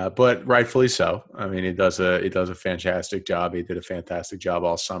 But rightfully so. I mean, he does a fantastic job. He did a fantastic job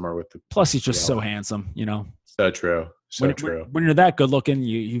all summer with the. Plus, he's just so handsome, So true. True. When you're that good looking,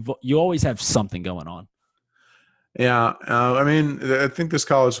 you always have something going on. Yeah, I mean, I think this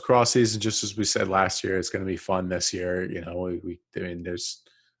college lacrosse season, just as we said last year, is going to be fun this year. There's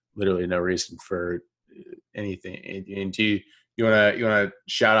literally no reason for anything. And do you want to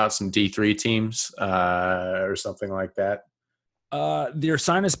shout out some D3 teams or something like that? The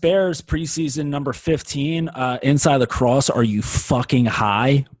Ursinus Bears preseason number 15 inside Lacrosse. Are you fucking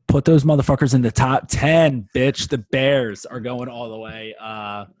high? Put those motherfuckers in the top 10, bitch. The Bears are going all the way.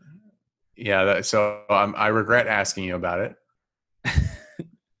 Yeah. So I regret asking you about it.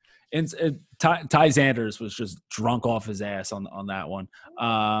 And Ty Sanders was just drunk off his ass on that one.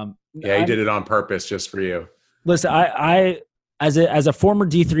 Yeah, he did it on purpose just for you. Listen, I as a former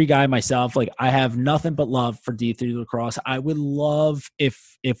D3 guy myself, like, I have nothing but love for D3 lacrosse. I would love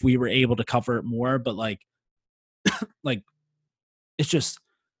if we were able to cover it more, but like it's just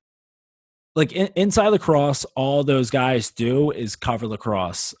like inside lacrosse, all those guys do is cover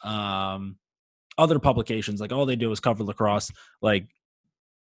lacrosse. Other publications, like, all they do is cover lacrosse. Like,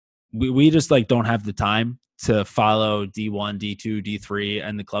 we just like don't have the time to follow D1, D2, D3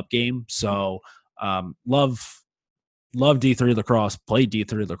 and the club game. So love D3 lacrosse, play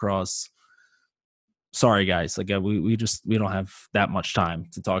D3 lacrosse. Sorry guys, like, we don't have that much time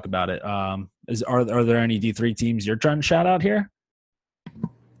to talk about it. Are there any D3 teams you're trying to shout out here?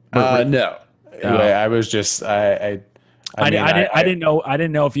 No. I was just I didn't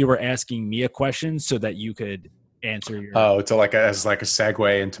know if you were asking me a question so that you could answer your. Oh, as a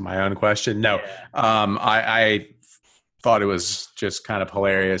segue into my own question. No, yeah. I thought it was just kind of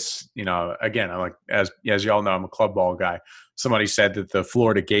hilarious. Again, I'm like, as y'all know, I'm a club ball guy. Somebody said that the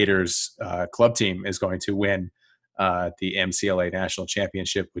Florida Gators club team is going to win the MCLA National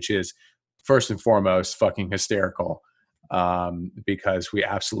Championship, which is first and foremost fucking hysterical, because we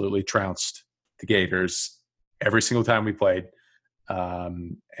absolutely trounced the Gators every single time we played.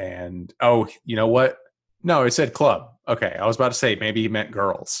 And you know what? No, it said club. Okay, I was about to say maybe he meant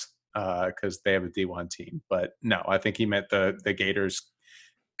girls because they have a D1 team, but no, I think he meant the Gators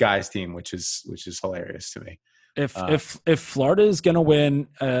guys team, which is hilarious to me. If Florida is going to win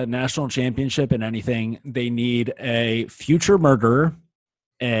a national championship in anything, they need a future murderer,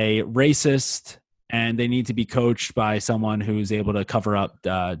 a racist, and they need to be coached by someone who's able to cover up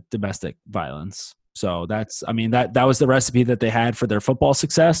domestic violence. So that was the recipe that they had for their football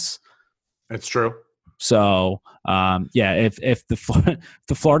success. It's true. So if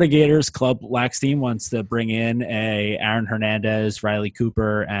the Florida Gators club lax team wants to bring in a Aaron Hernandez, Riley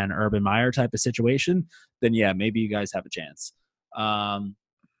Cooper, and Urban Meyer type of situation, then yeah, maybe you guys have a chance. While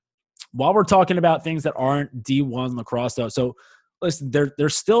we're talking about things that aren't D1 lacrosse, though, so listen,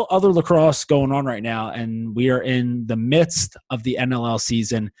 there's still other lacrosse going on right now, and we are in the midst of the NLL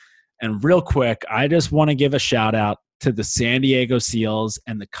season. And real quick, I just want to give a shout out to the San Diego Seals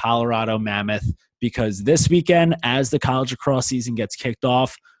and the Colorado Mammoth, because this weekend, as the college lacrosse season gets kicked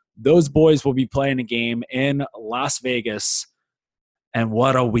off, those boys will be playing a game in Las Vegas. And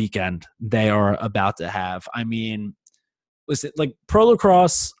what a weekend they are about to have. I mean, listen, like pro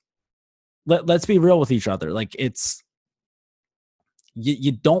lacrosse, let's be real with each other. Like it's,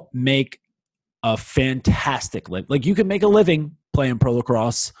 you don't make a fantastic living. Like you can make a living playing pro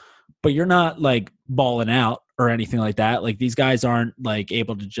lacrosse, but you're not like balling out or anything like that. Like these guys aren't like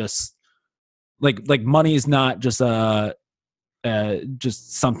able to just like money is not just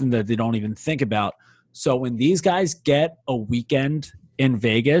just something that they don't even think about. So when these guys get a weekend in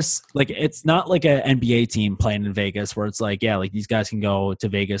Vegas, like it's not like an NBA team playing in Vegas where it's like, yeah, like these guys can go to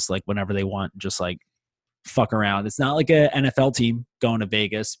Vegas like whenever they want, just like fuck around. It's not like an NFL team going to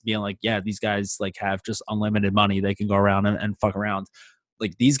Vegas being like, yeah, these guys like have just unlimited money. They can go around and fuck around.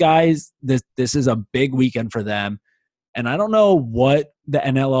 Like these guys, this is a big weekend for them. And I don't know what the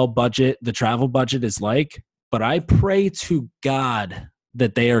NLL budget, the travel budget is like, but I pray to God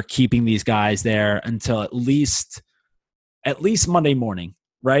that they are keeping these guys there until at least Monday morning,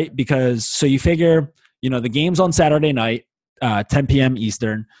 right? Because so you figure, the game's on Saturday night, 10 p.m.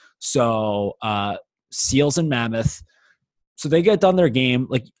 Eastern. So Seals and Mammoth. So they get done their game,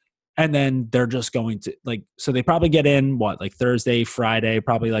 like, and then they're just going to so they probably get in like Thursday, Friday,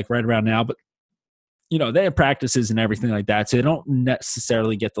 probably like right around now, but they have practices and everything like that. So they don't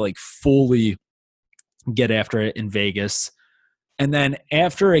necessarily get to like fully get after it in Vegas. And then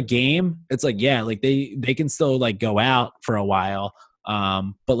after a game, it's like, yeah, like they can still like go out for a while.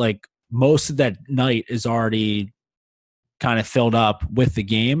 But like most of that night is already kind of filled up with the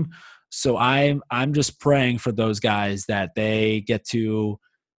game. So I'm just praying for those guys that they get to,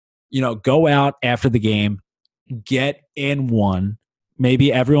 go out after the game, get in one.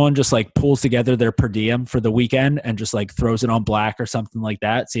 Maybe everyone just like pulls together their per diem for the weekend and just like throws it on black or something like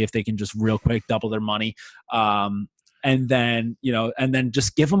that. See if they can just real quick double their money. And then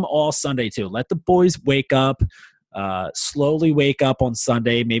just give them all Sunday too. Let the boys wake up, slowly wake up on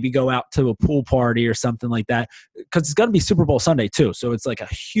Sunday, maybe go out to a pool party or something like that. Cause it's going to be Super Bowl Sunday too. So it's like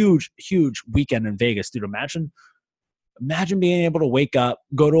a huge, huge weekend in Vegas, dude. Imagine being able to wake up,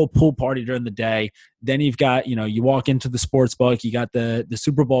 go to a pool party during the day. Then you've got, you walk into the sports book, you got the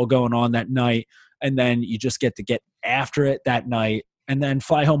Super Bowl going on that night, and then you just get to get after it that night and then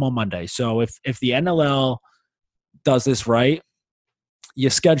fly home on Monday. So if the NLL does this right, you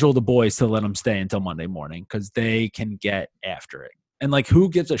schedule the boys to let them stay until Monday morning because they can get after it. And like, who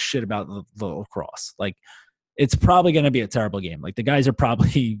gives a shit about the lacrosse? Like, it's probably going to be a terrible game. Like the guys are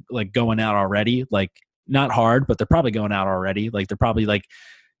probably like going out already, like, not hard, but they're probably going out already. Like they're probably like,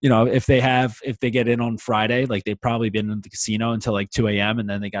 if they get in on Friday, like they've probably been in the casino until like 2 a.m. and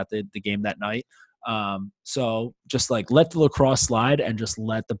then they got the game that night. So just like let the lacrosse slide and just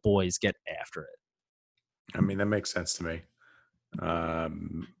let the boys get after it. I mean, that makes sense to me.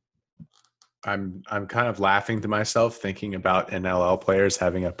 I'm kind of laughing to myself thinking about NLL players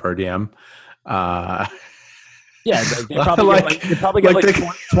having a per diem. Yeah, they probably get like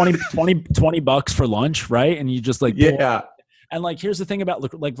 20 bucks for lunch, right? And you just like yeah. And like, here's the thing about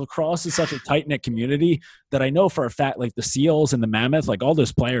like lacrosse is such a tight knit community that I know for a fact, like the Seals and the Mammoth, like all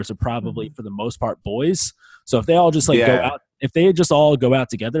those players are probably for the most part boys. So if they all just like go out, if they just all go out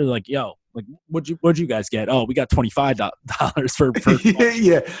together, like, yo, like what'd you guys get? Oh, we got $25 for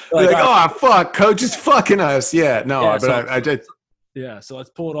yeah. Like oh fuck, coach is fucking us. Yeah, no, yeah, but I just so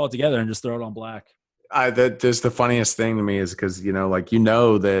let's pull it all together and just throw it on black. That's the funniest thing to me is because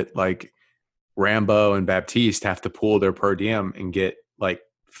that like Rambo and Baptiste have to pool their per diem and get like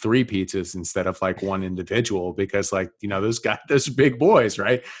 3 pizzas instead of like one individual because like those guys, those big boys,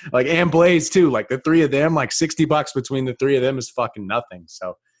 right? Like and Blaze too. Like the 3 of them, like $60 between the 3 of them is fucking nothing.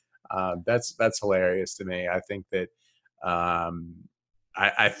 So that's hilarious to me. I think that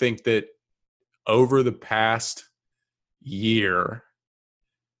I think that over the past year,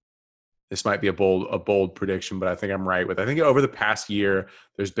 this might be a bold prediction, but I think I'm right with. I think over the past year,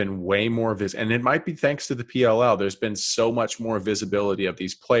 there's been way more and it might be thanks to the PLL. There's been so much more visibility of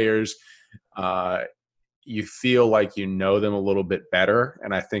these players. You feel like you know them a little bit better,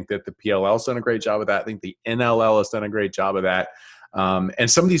 and I think that the PLL has done a great job of that. I think the NLL has done a great job of that, and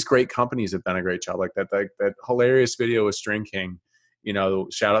some of these great companies have done a great job, like that hilarious video with String King. You know,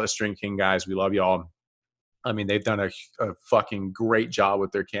 shout out to String King guys, we love y'all. I mean, they've done a fucking great job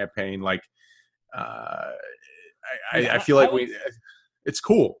with their campaign. Like, I feel like it's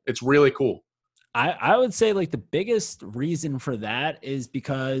cool. It's really cool. I would say like the biggest reason for that is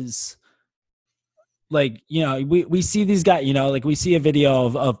because, like, you know, we see these guys, you know, like we see a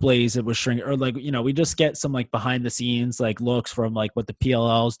video of Blaze that was String, or like, you know, we just get some like behind the scenes like looks from like what the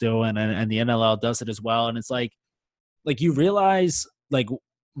PLL is doing, and the NLL does it as well. And it's like you realize, like,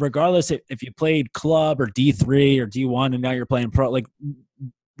 regardless if you played club or D3 or D1 and now you're playing pro, like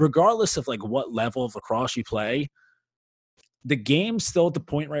regardless of like what level of lacrosse you play, the game's still at the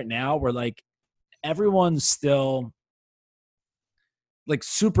point right now where like everyone's still like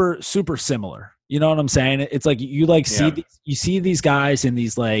super similar. You know what I'm saying? It's like you like you see these guys in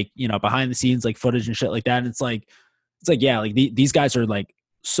these like, you know, behind the scenes like footage and shit like that. And it's like yeah, like these guys are like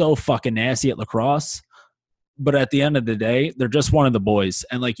so fucking nasty at lacrosse. But at the end of the day, they're just one of the boys.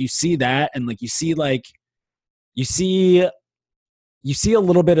 And like you see that, and like you see a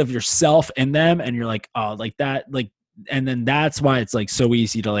little bit of yourself in them, and you're like, oh, like that, like, and then that's why it's like so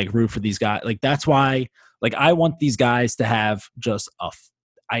easy to like root for these guys. Like that's why, like, I want these guys to have just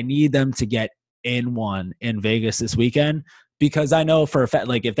I need them to get in one in Vegas this weekend, because I know for a fact,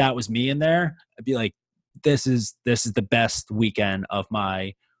 like if that was me in there, I'd be like, this is the best weekend of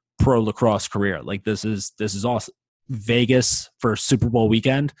my pro lacrosse career. Like this is awesome. Vegas for Super Bowl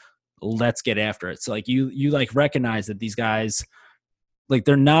weekend. Let's get after it. So like you like recognize that these guys, like,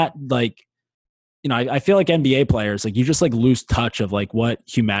 they're not like, you know, I feel like NBA players, like you just like lose touch of like what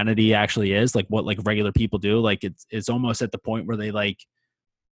humanity actually is, like what like regular people do. Like it's almost at the point where they like,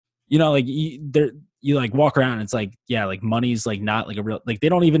 you know, like you like walk around and it's like, yeah, like money's like not like a real, like they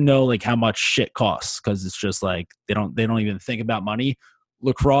don't even know like how much shit costs, because it's just like they don't even think about money.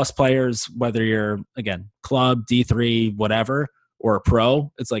 Lacrosse players, whether you're, again, club, D3, whatever, or a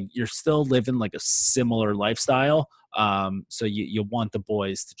pro, it's like you're still living like a similar lifestyle. So you want the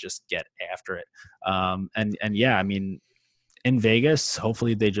boys to just get after it. And yeah, I mean, in Vegas,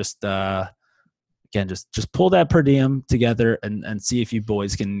 hopefully they just again just pull that per diem together and see if you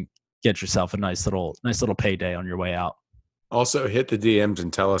boys can get yourself a nice little payday on your way out. Also, hit the DMs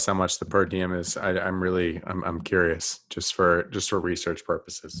and tell us how much the per diem is. I'm curious, just for research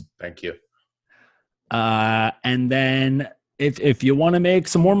purposes. Thank you. And then if you want to make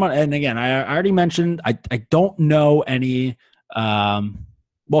some more money, and again, I already mentioned, I don't know any.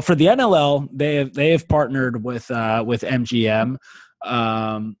 Well, for the NLL, they have partnered with MGM.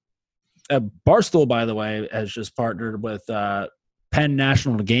 Barstool, by the way, has just partnered with Penn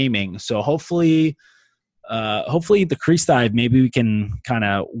National Gaming. So hopefully the Crease Dive, maybe we can kind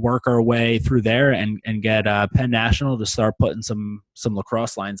of work our way through there and get Penn National to start putting some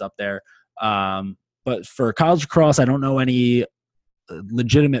lacrosse lines up there. But for college lacrosse, I don't know any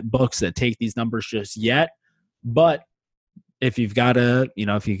legitimate books that take these numbers just yet. But if you've got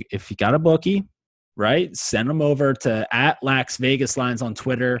if you got a bookie, right, send them over to @LaxVegasLines on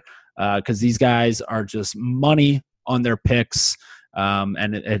Twitter, because these guys are just money on their picks.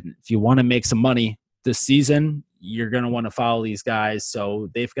 And if you want to make some money this season, you're going to want to follow these guys. So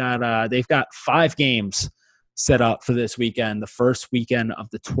they've got 5 games set up for this weekend, the first weekend of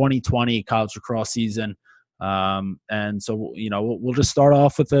the 2020 college lacrosse season. And so, you know, we'll just start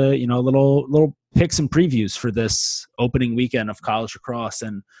off with a, you know, little picks and previews for this opening weekend of college lacrosse,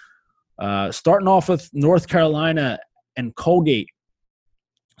 and starting off with North Carolina and Colgate.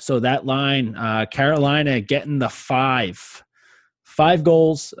 So that line, Carolina getting the 5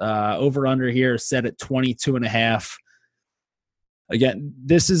 goals, over under here set at 22.5. Again,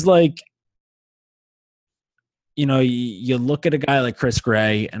 this is like, you know, you look at a guy like Chris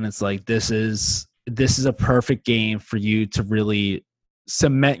Gray and it's like, this is a perfect game for you to really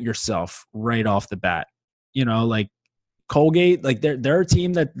cement yourself right off the bat. You know, like Colgate, like they're a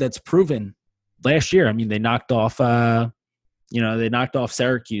team that's proven last year. I mean, they knocked off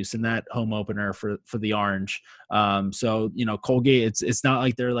Syracuse in that home opener for the Orange. So, you know, Colgate, it's not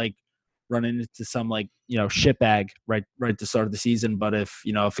like they're like running into some like, you know, shitbag right at the start of the season. But if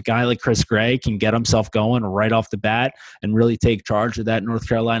a guy like Chris Gray can get himself going right off the bat and really take charge of that North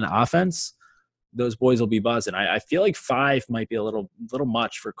Carolina offense, those boys will be buzzing. I feel like 5 might be a little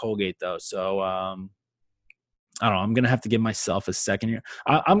much for Colgate though. So, I don't know. I'm going to have to give myself a second here.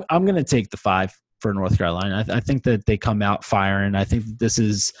 I'm going to take the 5 for North Carolina. I think that they come out firing. I think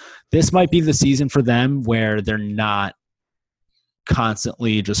this might be the season for them where they're not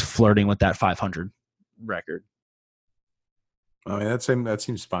constantly just flirting with that 500 record. I mean, that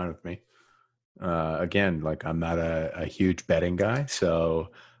seems fine with me. Again, like I'm not a huge betting guy, so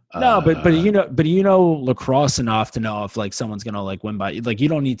no, but you know lacrosse enough to know if like someone's gonna like win by like you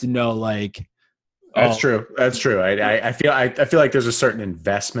don't need to know like. That's true. That's true. I feel like there's a certain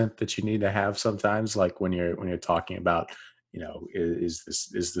investment that you need to have sometimes, like when you're talking about, is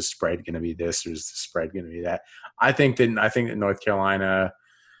the spread going to be this or is the spread going to be that? I think that North Carolina.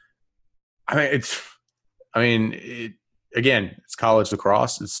 Again, it's college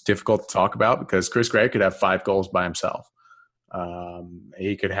lacrosse. It's difficult to talk about because Chris Gray could have 5 goals by himself.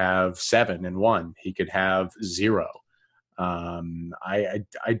 He could have 7 and 1. He could have 0.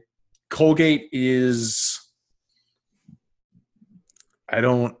 Colgate is. I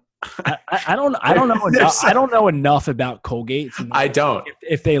don't know enough. I don't know enough about Colgate. To know I don't.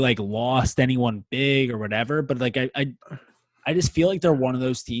 If they like lost anyone big or whatever, but like I just feel like they're one of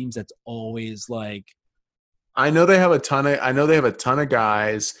those teams that's always like. I know they have a ton of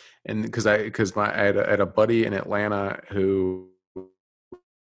guys, and because I had a buddy in Atlanta who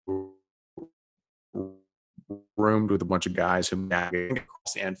roomed with a bunch of guys who navigate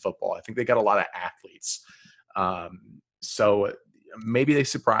and football. I think they got a lot of athletes, so maybe they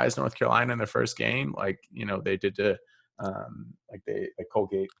surprised North Carolina in their first game, like they did to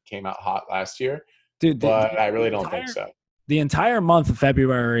Colgate came out hot last year, dude. But I really don't think so. The entire month of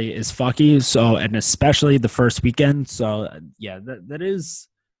February is fucky. So, and especially the first weekend. So, yeah, that is.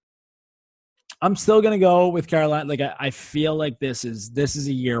 I'm still gonna go with Carolina. Like, I feel like this is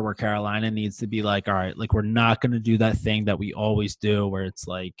a year where Carolina needs to be like, all right, like we're not gonna do that thing that we always do, where it's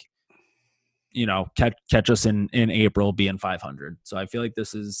like, catch us in April being 500. So I feel like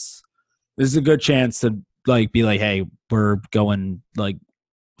this is a good chance to like be like, hey, we're going like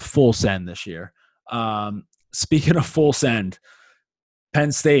full send this year. Speaking of full send,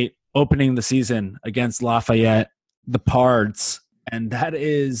 Penn State opening the season against Lafayette, the Pards, and that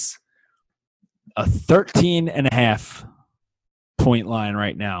is a 13.5 point line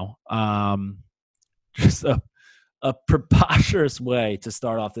right now. Just a preposterous way to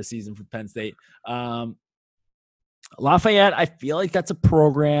start off the season for Penn State. Lafayette, I feel like that's a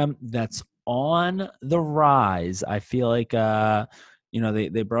program that's on the rise. I feel like, they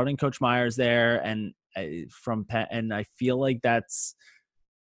brought in Coach Myers there and from Penn, and I feel like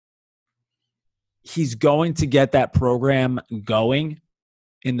he's going to get that program going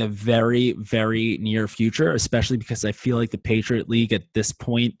in the very, very near future, especially because I feel like the Patriot League at this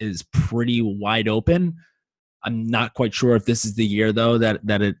point is pretty wide open. I'm not quite sure if this is the year, though, that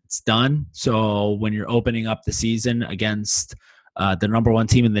it's done. So when you're opening up the season against the number 1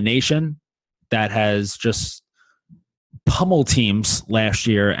 team in the nation that has just pummel teams last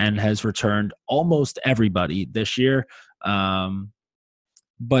year and has returned almost everybody this year.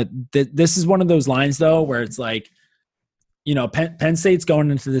 But this is one of those lines, though, where it's like, Penn State's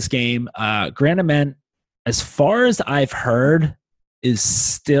going into this game. Grant Ament, as far as I've heard, is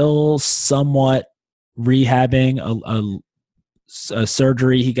still somewhat rehabbing a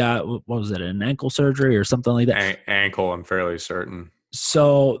surgery he got. What was it, an ankle surgery or something like that? Ankle, I'm fairly certain.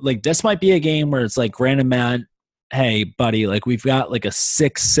 So, like, this might be a game where it's like Grant Ament, hey, buddy, like we've got like a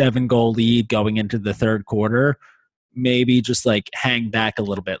 6-7 goal lead going into the third quarter. Maybe just like hang back a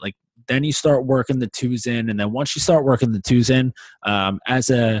little bit. Like then you start working the 2s in. And then once you start working the 2s in, as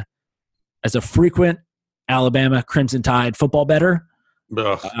a frequent Alabama Crimson Tide football bettor,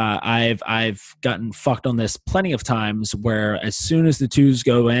 I've gotten fucked on this plenty of times where as soon as the 2s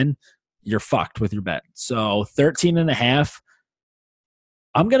go in, you're fucked with your bet. So 13.5.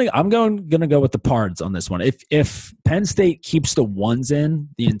 I'm gonna go with the Pards on this one. If Penn State keeps the 1s in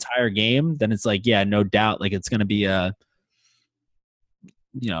the entire game, then it's like, yeah, no doubt, like it's gonna be a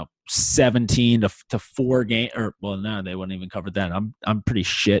 17 to 4 game, or well, no, they wouldn't even cover that. I'm pretty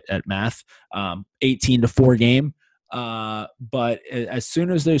shit at math. 18 to 4 game. But as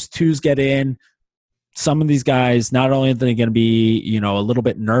soon as those 2s get in, some of these guys, not only are they going to be, a little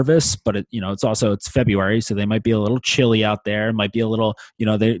bit nervous, but it's February, so they might be a little chilly out there. It might be a little,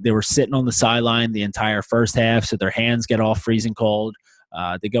 they were sitting on the sideline the entire first half, so their hands get all freezing cold.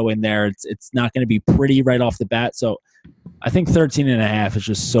 They go in there. It's not going to be pretty right off the bat. So I think 13.5 is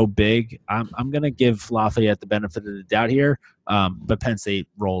just so big. I'm going to give Lafayette the benefit of the doubt here, but Penn State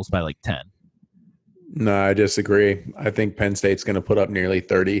rolls by like 10. No, I disagree. I think Penn State's going to put up nearly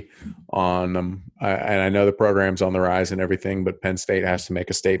 30 on them. And I know the program's on the rise and everything, but Penn State has to make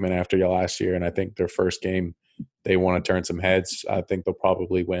a statement after last year. And I think their first game they want to turn some heads. I think they'll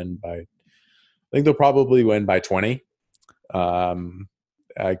probably win by 20.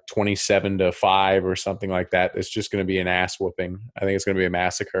 Like 27-5 or something like that. It's just going to be an ass whooping. I think it's going to be a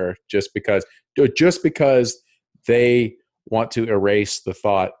massacre just because they want to erase the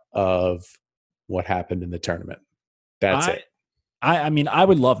thought of what happened in the tournament. That's it. I mean, I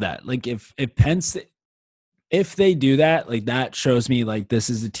would love that. Like if they do that, like that shows me like this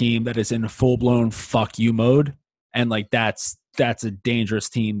is a team that is in a full blown fuck you mode. And like that's a dangerous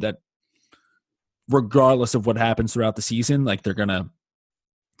team that regardless of what happens throughout the season, like they're going to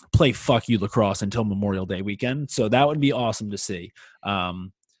play fuck you lacrosse until Memorial Day weekend. So that would be awesome to see.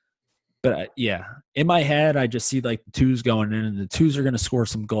 But yeah, in my head, I just see like the twos going in, and the twos are going to score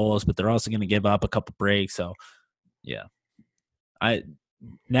some goals, but they're also going to give up a couple breaks. So yeah,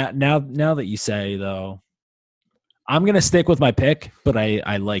 now that you say though, I'm going to stick with my pick, but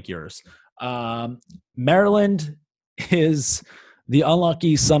I like yours. Maryland is the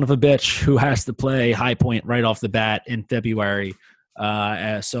unlucky son of a bitch who has to play High Point right off the bat in February.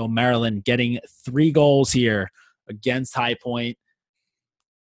 So Maryland getting 3 goals here against High Point.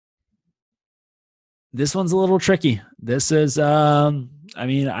 This one's a little tricky. This is, I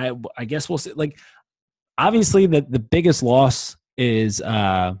mean, I guess we'll see. Like, obviously, the biggest loss is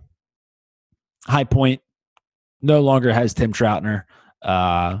High Point no longer has Tim Troutner.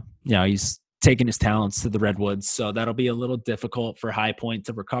 He's taking his talents to the Redwoods, so that'll be a little difficult for High Point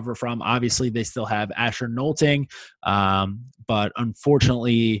to recover from. Obviously, they still have Asher Nolting, but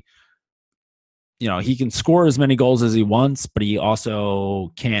unfortunately, he can score as many goals as he wants, but he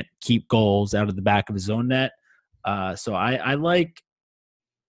also can't keep goals out of the back of his own net. So I like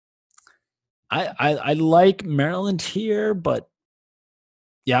Maryland here, but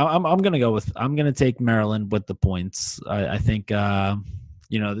yeah, I'm gonna take Maryland with the points. I think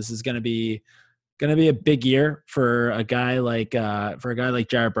this is gonna be a big year for a guy like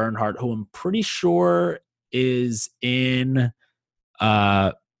Jared Bernhardt, who I'm pretty sure is in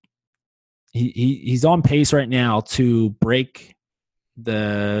he's on pace right now to break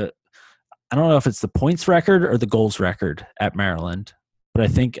I don't know if it's the points record or the goals record at Maryland, but I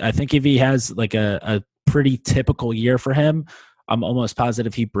think if he has like a pretty typical year for him, I'm almost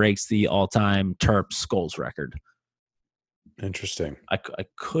positive he breaks the all-time Terps goals record. Interesting. I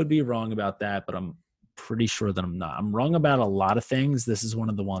could be wrong about that, but I'm pretty sure that I'm not. I'm wrong about a lot of things. This is one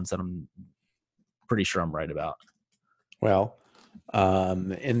of the ones that I'm pretty sure I'm right about. Well,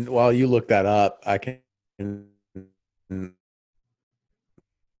 and while you look that up, I can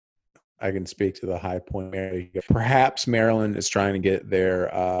speak to the High Point area. Perhaps Maryland is trying to get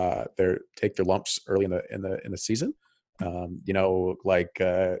take their lumps early in the season.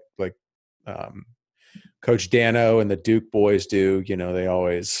 Coach Dano and the Duke boys do. They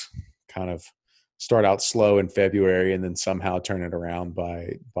always kind of start out slow in February and then somehow turn it around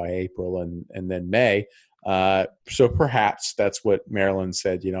by April and then May. So perhaps that's what Maryland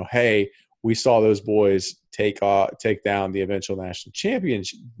said. Hey, we saw those boys take down the eventual national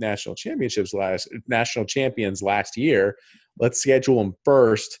champions last year. Let's schedule them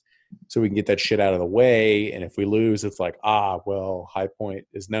first so we can get that shit out of the way. And if we lose, it's like, High Point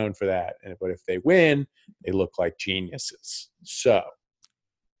is known for that. But if they win, they look like geniuses. So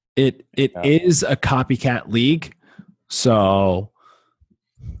it is a copycat league. So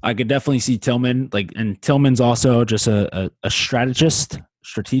I could definitely see Tillman, and Tillman's also just a strategist.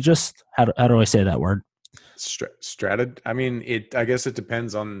 How do I say that word? I mean, I guess it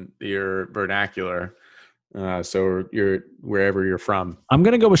depends on your vernacular. So you're wherever you're from. I'm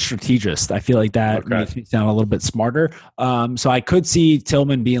going to go with strategist. I feel like that makes me sound a little bit smarter. So I could see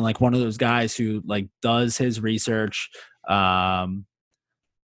Tillman being like one of those guys who does his research, and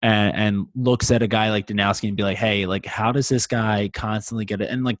looks at a guy like Danowski and be like, hey, how does this guy constantly get it?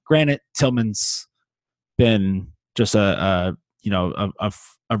 And granted, Tillman's been just a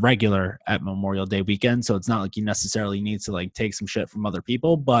regular at Memorial Day weekend. So it's not like he necessarily needs to take some shit from other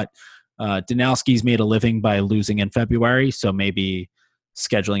people, but Danowski's made a living by losing in February. So maybe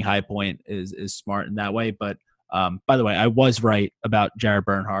scheduling High Point is smart in that way. But by the way, I was right about Jared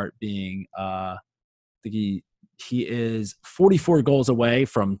Bernhardt being he is 44 goals away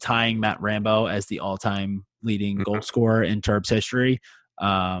from tying Matt Rambo as the all-time leading goal scorer in Terps history.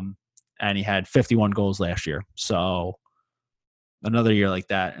 And he had 51 goals last year. So another year like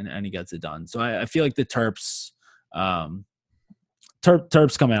that, and he gets it done. So I feel like the Terps come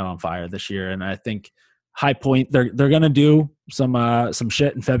out on fire this year, and I think High Point they're going to do some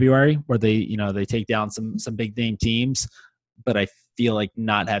shit in February where they take down some big name teams, but I feel like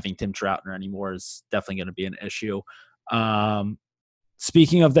not having Tim Troutner anymore is definitely going to be an issue.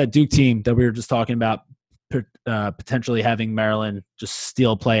 Speaking of that Duke team that we were just talking about, potentially having Maryland just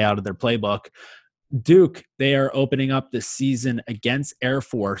steal play out of their playbook. Duke, they are opening up the season against Air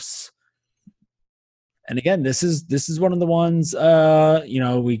Force. And again, this is one of the ones,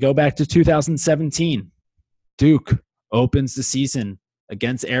 we go back to 2017. Duke opens the season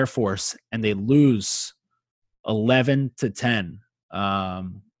against Air Force, and they lose 11-10.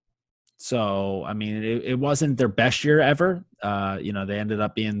 So, I mean, it wasn't their best year ever. They ended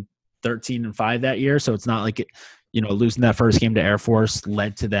up being 13-5 that year. So it's not like, losing that first game to Air Force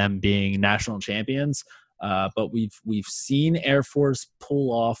led to them being national champions. But we've seen Air Force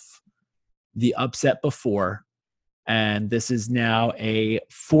pull off the upset before, and this is now a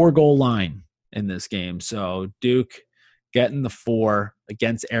 4-goal line in this game. So Duke getting the 4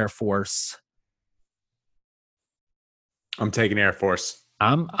 against Air Force. I'm taking Air Force.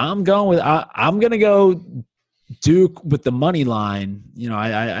 I'm gonna go Duke with the money line.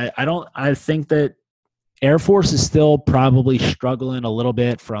 I think that Air Force is still probably struggling a little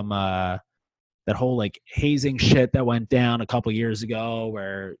bit from that whole like hazing shit that went down a couple years ago,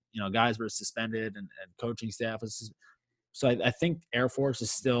 where guys were suspended and coaching staff was. So I think Air Force is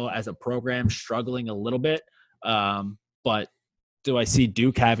still, as a program, struggling a little bit. But do I see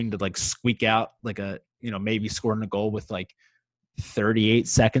Duke having to like squeak out like maybe scoring a goal with like 38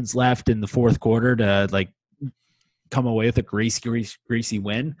 seconds left in the fourth quarter to like come away with a greasy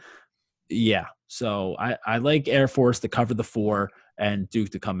win? Yeah. So I like Air Force to cover the 4 and Duke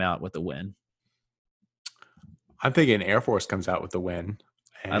to come out with a win. I'm thinking Air Force comes out with the win.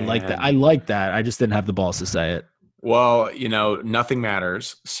 I like that. I just didn't have the balls to say it. Well, nothing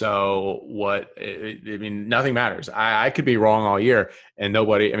matters. So nothing matters. I could be wrong all year and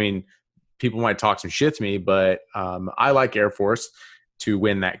people might talk some shit to me, but I like Air Force to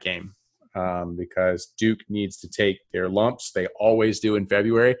win that game because Duke needs to take their lumps. They always do in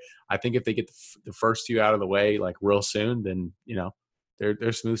February. I think if they get the first 2 out of the way like real soon, then,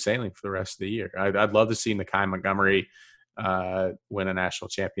 they're smooth sailing for the rest of the year. I'd love to see Nakai Montgomery win a national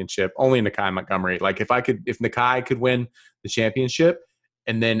championship. Only Nakai Montgomery. Like if Nakai could win the championship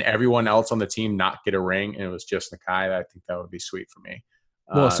and then everyone else on the team not get a ring and it was just Nakai, I think that would be sweet for me.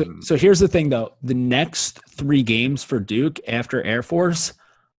 Well, so here's the thing though. The next 3 games for Duke after Air Force: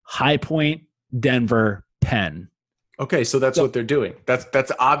 High Point, Denver, Penn. Okay, so that's what they're doing.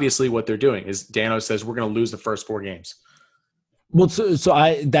 That's obviously what they're doing. Is Dano says we're going to lose the first 4 games. Well,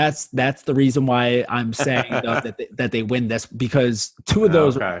 that's the reason why I'm saying that they win this, because 2 of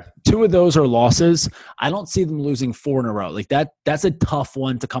those are losses. I don't see them losing 4 in a row. Like that's a tough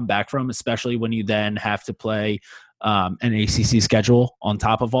one to come back from, especially when you then have to play an ACC schedule on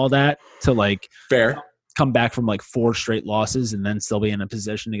top of all that to like come back from like 4 straight losses and then still be in a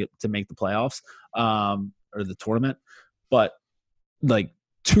position to make the playoffs or the tournament. But like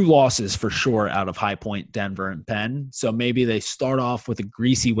 2 losses for sure out of High Point, Denver, and Penn. So maybe they start off with a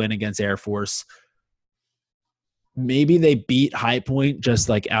greasy win against Air Force. Maybe they beat High Point just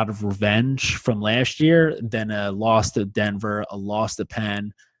like out of revenge from last year, then a loss to Denver, a loss to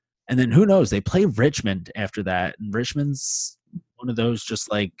Penn. And then who knows? They play Richmond after that. And Richmond's one of those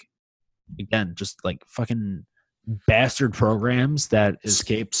just like, again, just like fucking bastard programs that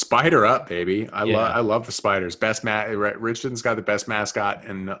escape. Spider up, baby. I love the Spiders. Richmond's got the best mascot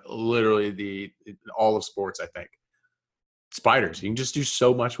in literally all of sports, I think. Spiders. You can just do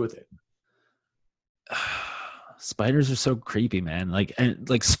so much with it. Spiders are so creepy, man. Like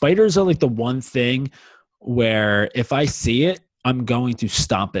spiders are like the one thing where if I see it, I'm going to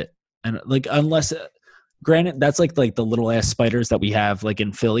stomp it. And like, unless granted, that's like the little ass spiders that we have like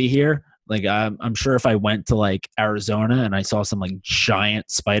in Philly here. Like I'm sure if I went to like Arizona and I saw some like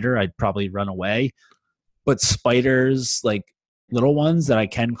giant spider, I'd probably run away. But spiders, like little ones that I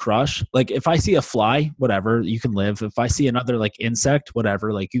can crush, like if I see a fly, whatever, you can live. If I see another like insect,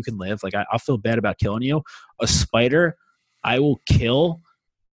 whatever, like you can live. Like I'll feel bad about killing you. A spider, I will kill,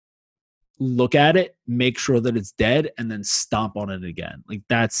 look at it, make sure that it's dead, and then stomp on it again. Like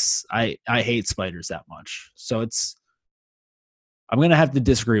I hate spiders that much. So I'm going to have to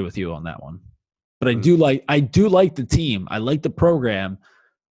disagree with you on that one. But I do like the team. I like the program.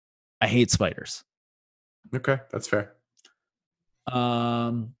 I hate spiders. Okay, that's fair.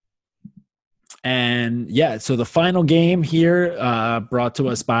 And yeah, so the final game here brought to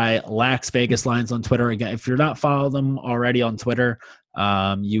us by Lax Vegas Lines on Twitter. Again, if you're not following them already on Twitter,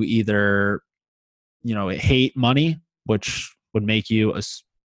 you either hate money, which would make you a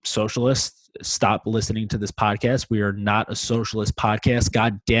socialist. Stop listening to this podcast. We are not a socialist podcast.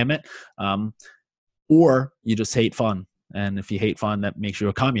 God damn it. Or you just hate fun. And if you hate fun, that makes you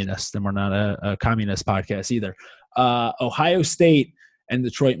a communist. And we're not a communist podcast either. Ohio State and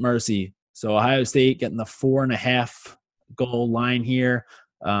Detroit Mercy. So Ohio State getting the 4.5 goal line here.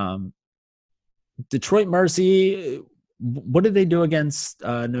 Detroit Mercy, what did they do against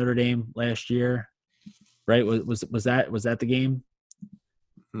Notre Dame last year? Right? Was that the game?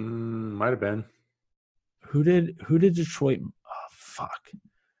 Might have been. Who did Detroit? Oh fuck!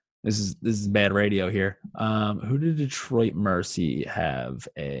 This is bad radio here. Who did Detroit Mercy have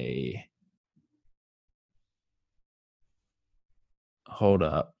a? Hold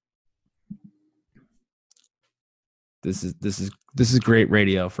up. This is great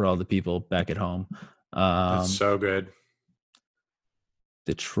radio for all the people back at home. That's so good.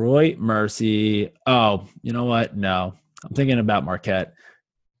 Detroit Mercy. Oh, you know what? No, I'm thinking about Marquette.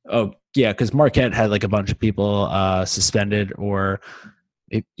 Oh, yeah, because Marquette had like a bunch of people suspended, Marquette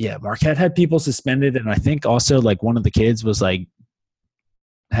had people suspended, and I think also like one of the kids was like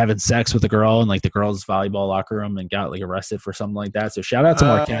having sex with a girl in like the girls' volleyball locker room and got like arrested for something like that. So shout out to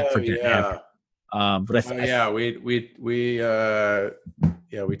Marquette for getting after. We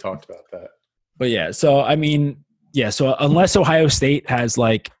talked about that. But yeah, so I mean, yeah, so unless Ohio State has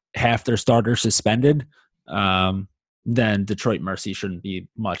like half their starters suspended, then Detroit Mercy shouldn't be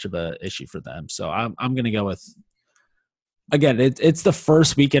much of an issue for them. So I'm going to go with, again, it's the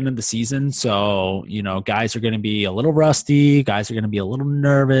first weekend of the season. So, guys are going to be a little rusty. Guys are going to be a little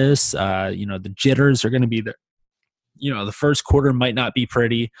nervous. The jitters are going to be there. The first quarter might not be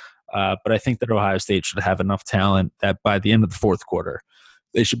pretty, but I think that Ohio State should have enough talent that by the end of the fourth quarter,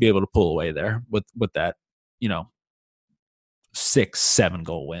 they should be able to pull away there with that, 6-7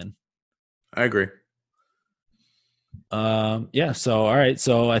 goal win. I agree. Yeah. So, all right.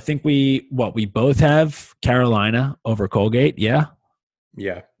 So I think we both have Carolina over Colgate. Yeah.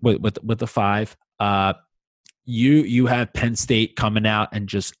 Yeah. With the 5, you have Penn State coming out and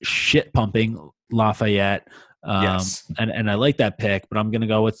just shit pumping Lafayette. Yes. And I like that pick, but I'm going to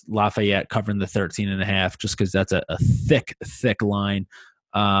go with Lafayette covering the 13.5 just because that's a thick line.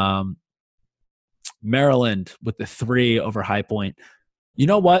 Maryland with the 3 over High Point. You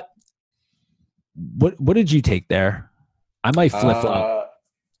know what? What did you take there? I might flip flop.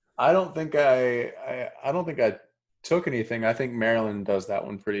 I don't think I took anything. I think Maryland does that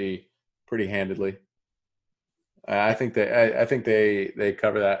one pretty handedly. I think they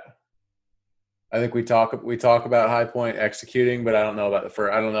cover that. I think we talk about High Point executing, but I don't know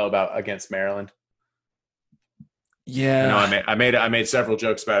about against Maryland. Yeah. I made several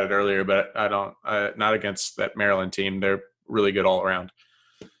jokes about it earlier, but not against that Maryland team. They're really good all around.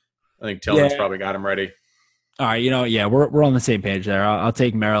 I think Tillman's probably got him ready. All right, we're on the same page there. I'll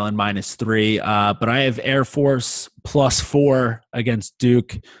take Maryland -3, but I have Air Force +4 against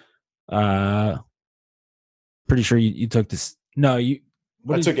Duke. Pretty sure you took this. No, I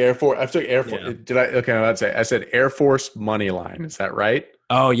took Air Force. Yeah. Did I? Okay, I said Air Force money line. Is that right?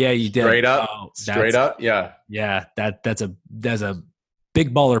 Oh yeah, you did. Straight up. Oh, straight up. Yeah. Yeah, that's a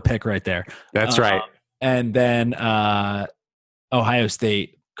big baller pick right there. That's right. And then Ohio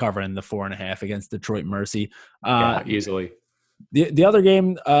State covering the 4.5 against Detroit Mercy. Easily. The other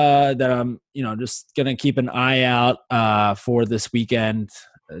game that I'm just gonna keep an eye out for this weekend.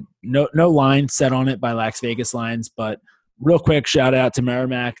 No line set on it by Las Vegas Lines, but real quick shout out to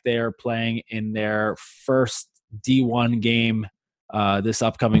Merrimack. They are playing in their first D1 game this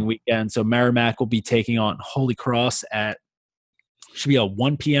upcoming weekend. So Merrimack will be taking on Holy Cross should be a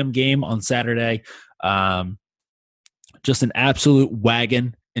 1 p.m. game on Saturday. Just an absolute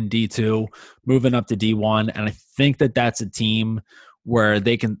wagon in D2, moving up to D1, and I think that that's a team where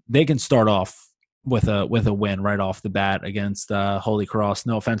they can start off with a win right off the bat against Holy Cross.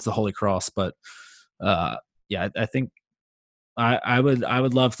 No offense to Holy Cross, but I think I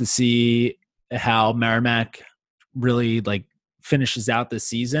would love to see how Merrimack really like finishes out this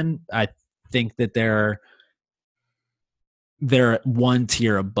season. I think that they're one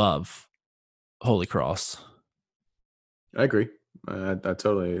tier above Holy Cross. I agree. I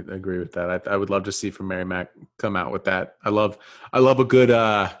totally agree with that. I would love to see from Merrimack come out with that. I love a good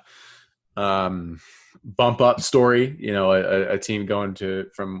bump up story. A team going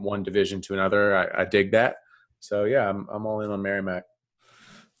from one division to another. I dig that. So yeah, I'm all in on Merrimack.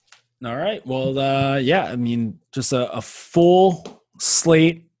 All right. Well, I mean, just a full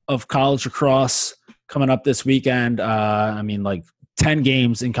slate of college lacrosse coming up this weekend. I mean, like 10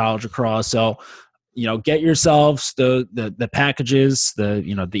 games in college lacrosse. So, get yourselves the packages, the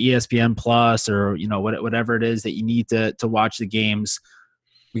ESPN Plus or, whatever it is that you need to watch the games.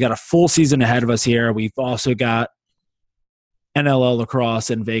 We got a full season ahead of us here. We've also got NLL lacrosse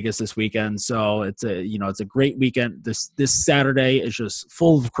in Vegas this weekend. So it's a great weekend. This Saturday is just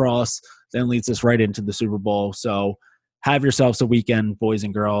full of lacrosse, then leads us right into the Super Bowl. So have yourselves a weekend, boys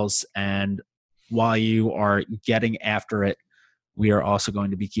and girls. And while you are getting after it, we are also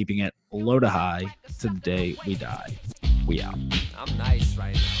going to be keeping it low to high to the day we die. We out. I'm nice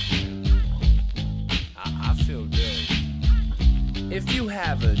right now. I feel good. If you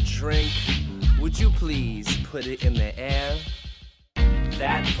have a drink, would you please put it in the air?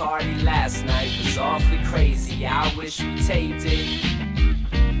 That party last night was awfully crazy. I wish we taped it.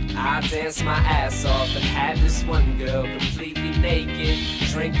 I danced my ass off and had this one girl completely naked.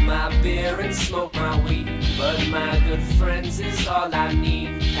 Drink my beer and smoke my weed, but my good friends is all I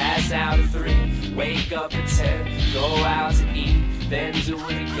need. Pass out at 3, wake up at 10, go out to eat, then do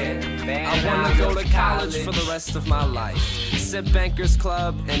it again. Man, I wanna go to college for the rest of my life. Sip Bankers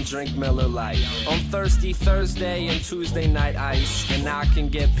Club and drink Miller Lite. On Thirsty Thursday and Tuesday night ice, and I can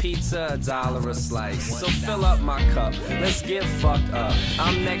get pizza $1 a slice. So fill up my cup, let's get fucked up.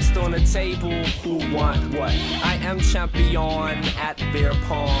 I'm next on the table, who want what? I am champion at beer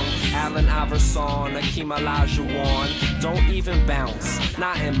pong. Allen Iverson, Akeem Olajuwon. Don't even bounce,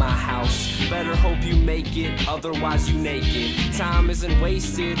 not in my house. Better hope you make it, otherwise you naked. Time isn't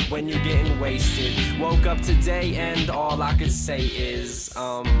wasted when you're getting wasted. Woke up today and all I could say is,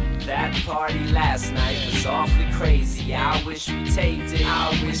 that party last night was awfully crazy. I wish we taped it. I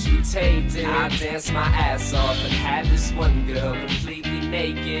wish we taped it. I danced my ass off and had this one girl completely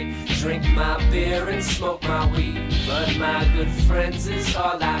naked. Drink my beer and smoke my weed, but my good friends is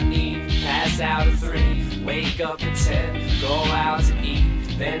all I need. Pass out at 3, wake up at 10, go out to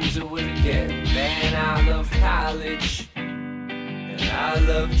eat, then do it again. Man, I love college, and I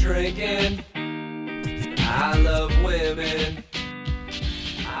love drinking, I love women,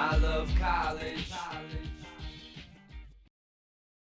 I love college.